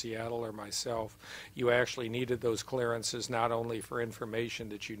mayor in Seattle or myself, you actually needed those clearances not only for information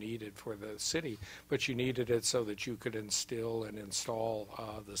that you needed for the city, but you needed it so that you could instill and install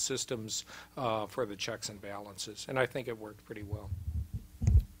the systems for the checks and balances. And I think it worked pretty well.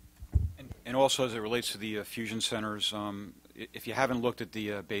 And also, as it relates to the fusion centers, if you haven't looked at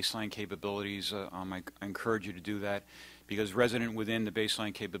the baseline capabilities, I encourage you to do that, because resident within the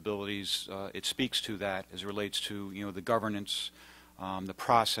baseline capabilities, it speaks to that as it relates to the governance, the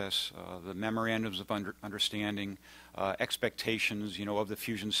process, the memorandums of understanding, expectations of the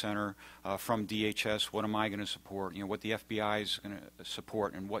fusion center from DHS. What am I going to support? What the FBI is going to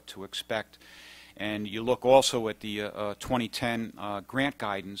support and what to expect. And you look also at the 2010 grant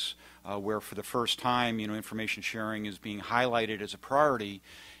guidance, where for the first time, information sharing is being highlighted as a priority,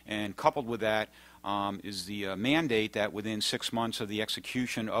 and coupled with that is the mandate that within 6 months of the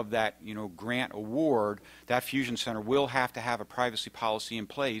execution of that grant award, that fusion center will have to have a privacy policy in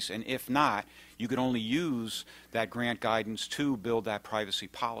place, and if not, you could only use that grant guidance to build that privacy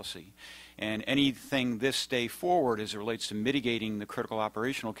policy. And anything this day forward as it relates to mitigating the critical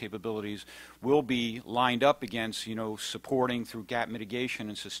operational capabilities will be lined up against, supporting through gap mitigation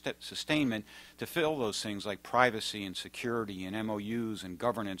and sustainment to fill those things like privacy and security and MOUs and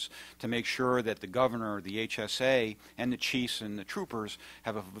governance, to make sure that the governor, the HSA, and the chiefs and the troopers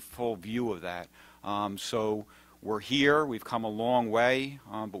have a full view of that. So we're here, we've come a long way,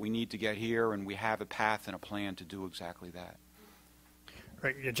 but we need to get here, and we have a path and a plan to do exactly that.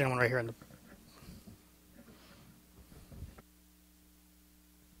 Right, yeah, gentleman right here in the.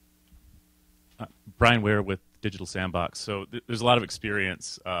 Brian Ware with Digital Sandbox. So there's a lot of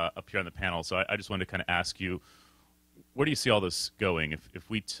experience up here on the panel, so I just wanted to kind of ask you, where do you see all this going? If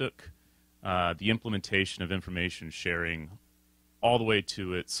we took the implementation of information sharing all the way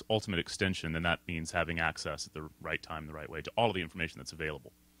to its ultimate extension, then that means having access at the right time, the right way to all of the information that's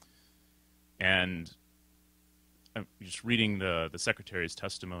available. And I'm just reading the Secretary's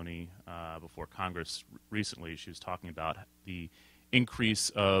testimony before Congress recently. She was talking about the increase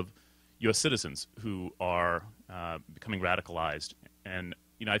of U.S. citizens who are becoming radicalized. And,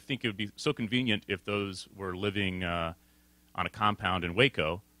 you know, I think it would be so convenient if those were living on a compound in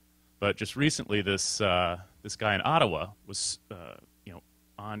Waco. But just recently, this guy in Ottawa was, you know,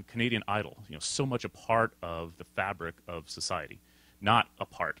 on Canadian Idol. You know, so much a part of the fabric of society, not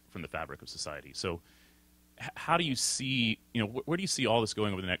apart from the fabric of society. So, how do you see, you know, where do you see all this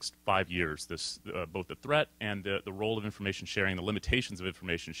going over the next 5 years? This both the threat and the role of information sharing, the limitations of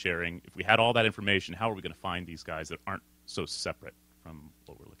information sharing. If we had all that information, how are we going to find these guys that aren't so separate from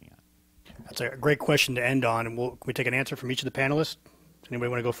what we're looking at? That's a great question to end on, and can we take an answer from each of the panelists? Does anybody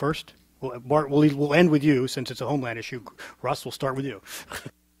want to go first? Bart, we'll end with you since it's a homeland issue. Russ, we'll start with you.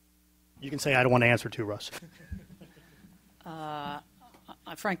 You can say I don't want to answer too, Russ.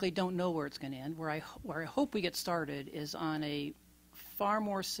 I frankly don't know where it's going to end. Where I hope we get started is on a far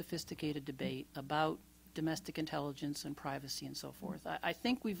more sophisticated debate about domestic intelligence and privacy and so forth. I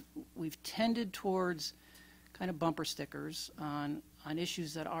think we've tended towards kind of bumper stickers on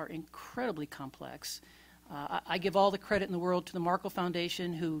issues that are incredibly complex. I give all the credit in the world to the Markle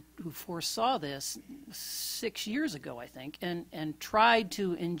Foundation, who foresaw this 6 years ago, I think, and tried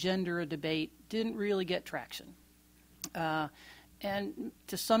to engender a debate, didn't really get traction. And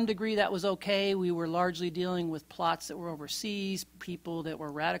to some degree that was okay. We were largely dealing with plots that were overseas, people that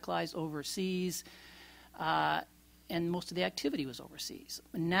were radicalized overseas, and most of the activity was overseas.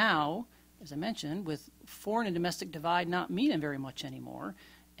 Now, as I mentioned, with foreign and domestic divide not meaning very much anymore,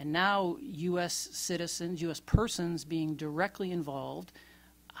 and now U.S. citizens, U.S. persons being directly involved,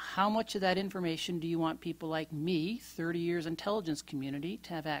 how much of that information do you want people like me, 30 years intelligence community,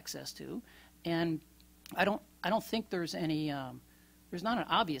 to have access to? And I don't think there's any, there's not an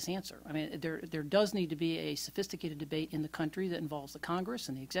obvious answer. I mean, there does need to be a sophisticated debate in the country that involves the Congress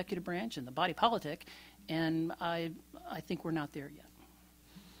and the executive branch and the body politic, and I think we're not there yet.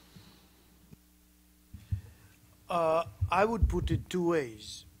 I would put it two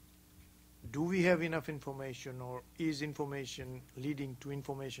ways. Do we have enough information, or is information leading to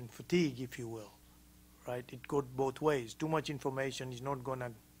information fatigue, if you will? Right? It goes both ways. Too much information is not going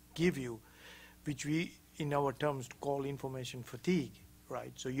to give you, which we in our terms call information fatigue,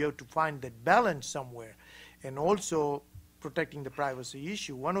 right? So you have to find that balance somewhere, and also protecting the privacy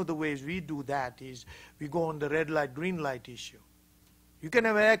issue. One of the ways we do that is we go on the red light, green light issue. You can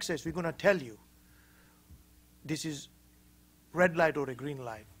have access. We're going to tell you this is red light or a green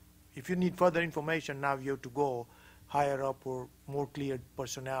light. If you need further information, now you have to go higher up or more cleared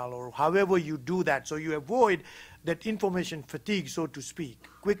personnel, or however you do that, so you avoid that information fatigue, so to speak.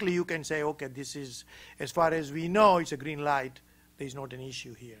 Quickly you can say, okay, this is, as far as we know, it's a green light, there's not an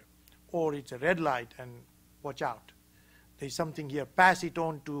issue here. Or it's a red light, and watch out. There's something here. Pass it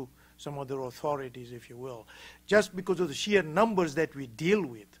on to some other authorities, if you will. Just because of the sheer numbers that we deal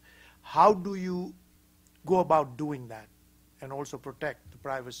with, how do you go about doing that and also protect the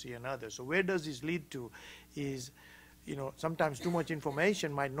privacy and others? So where does this lead to is, you know, sometimes too much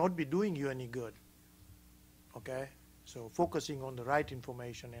information might not be doing you any good, okay? So focusing on the right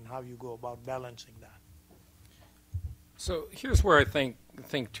information and how you go about balancing that. So here's where I think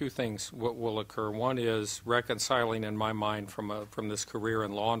two things will occur. One is reconciling in my mind from this career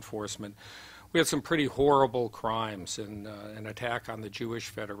in law enforcement. We had some pretty horrible crimes, and an attack on the Jewish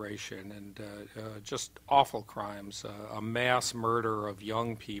Federation, and just awful crimes, a mass murder of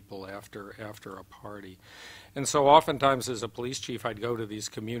young people after a party. And so oftentimes as a police chief, I'd go to these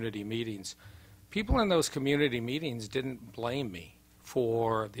community meetings. People in those community meetings didn't blame me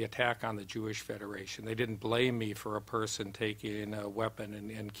for the attack on the Jewish Federation. They didn't blame me for a person taking a weapon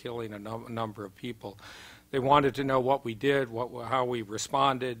and killing a number of people. They wanted to know what we did, how we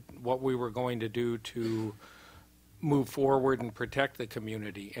responded, what we were going to do to move forward and protect the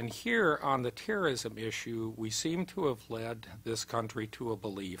community. And here on the terrorism issue, we seem to have led this country to a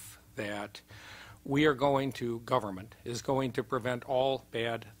belief that government is going to prevent all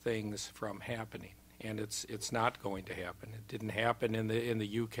bad things from happening. And it's not going to happen. It didn't happen in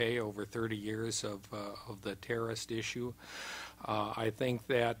the UK over 30 years of the terrorist issue. I think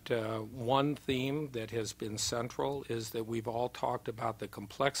that one theme that has been central is that we've all talked about the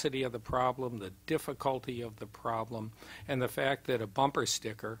complexity of the problem, the difficulty of the problem, and the fact that a bumper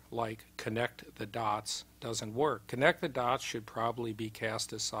sticker like connect the dots doesn't work. Connect the dots should probably be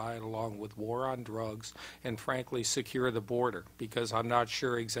cast aside along with war on drugs and, frankly, secure the border, because I'm not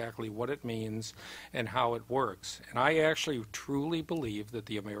sure exactly what it means and how it works. And I actually truly believe that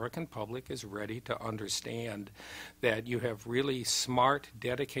the American public is ready to understand that you have really smart,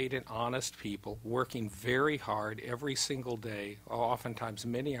 dedicated, honest people working very hard every single day, oftentimes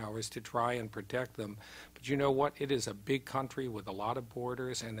many hours, to try and protect them. But you know what? It is a big country with a lot of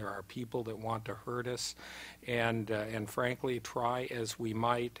borders, and there are people that want to hurt us. And frankly, try as we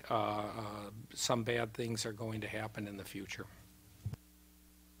might, some bad things are going to happen in the future.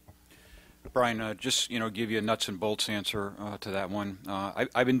 Brian, just give you a nuts and bolts answer to that one.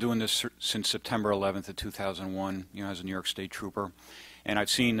 I've been doing this since September 11th of 2001, as a New York State Trooper, and I've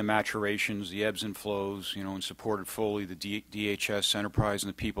seen the maturations, the ebbs and flows, and supported fully the DHS enterprise and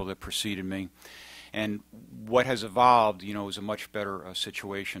the people that preceded me. And what has evolved, is a much better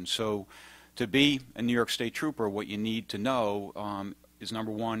situation. So, to be a New York State Trooper, what you need to know is,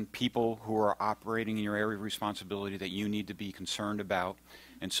 number one, people who are operating in your area of responsibility that you need to be concerned about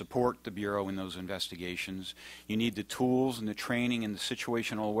and support the Bureau in those investigations. You need the tools and the training and the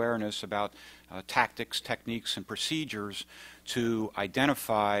situational awareness about tactics, techniques, and procedures to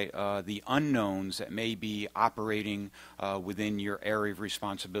identify the unknowns that may be operating within your area of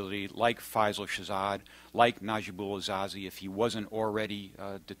responsibility, like Faisal Shahzad, like Najibullah Azazi, if he wasn't already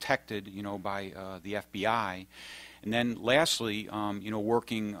detected, by the FBI. And then lastly,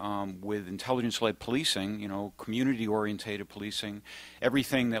 working with intelligence-led policing, community-orientated policing,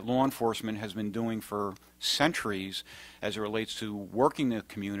 everything that law enforcement has been doing for centuries as it relates to working the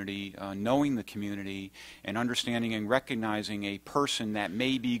community, knowing the community, and understanding and recognizing a person that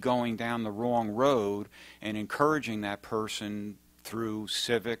may be going down the wrong road and encouraging that person through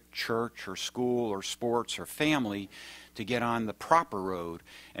civic, church, or school, or sports, or family to get on the proper road.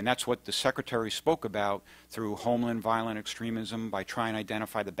 And that's what the Secretary spoke about through homeland violent extremism, by trying to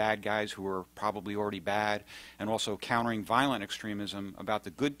identify the bad guys who are probably already bad, and also countering violent extremism about the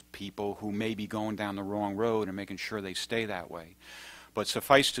good people who may be going down the wrong road and making sure they stay that way. But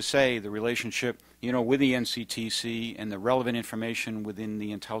suffice to say, the relationship, with the NCTC and the relevant information within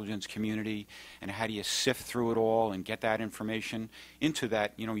the intelligence community, and how do you sift through it all and get that information into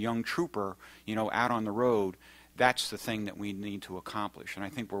that, young trooper, out on the road. That's the thing that we need to accomplish, and I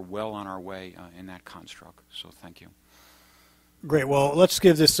think we're well on our way in that construct. So thank you. Great. Well, let's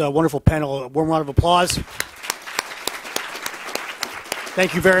give this wonderful panel a warm round of applause.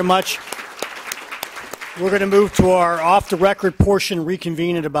 Thank you very much. We're going to move to our off-the-record portion,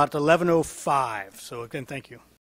 reconvene at about 11:05. So again, thank you.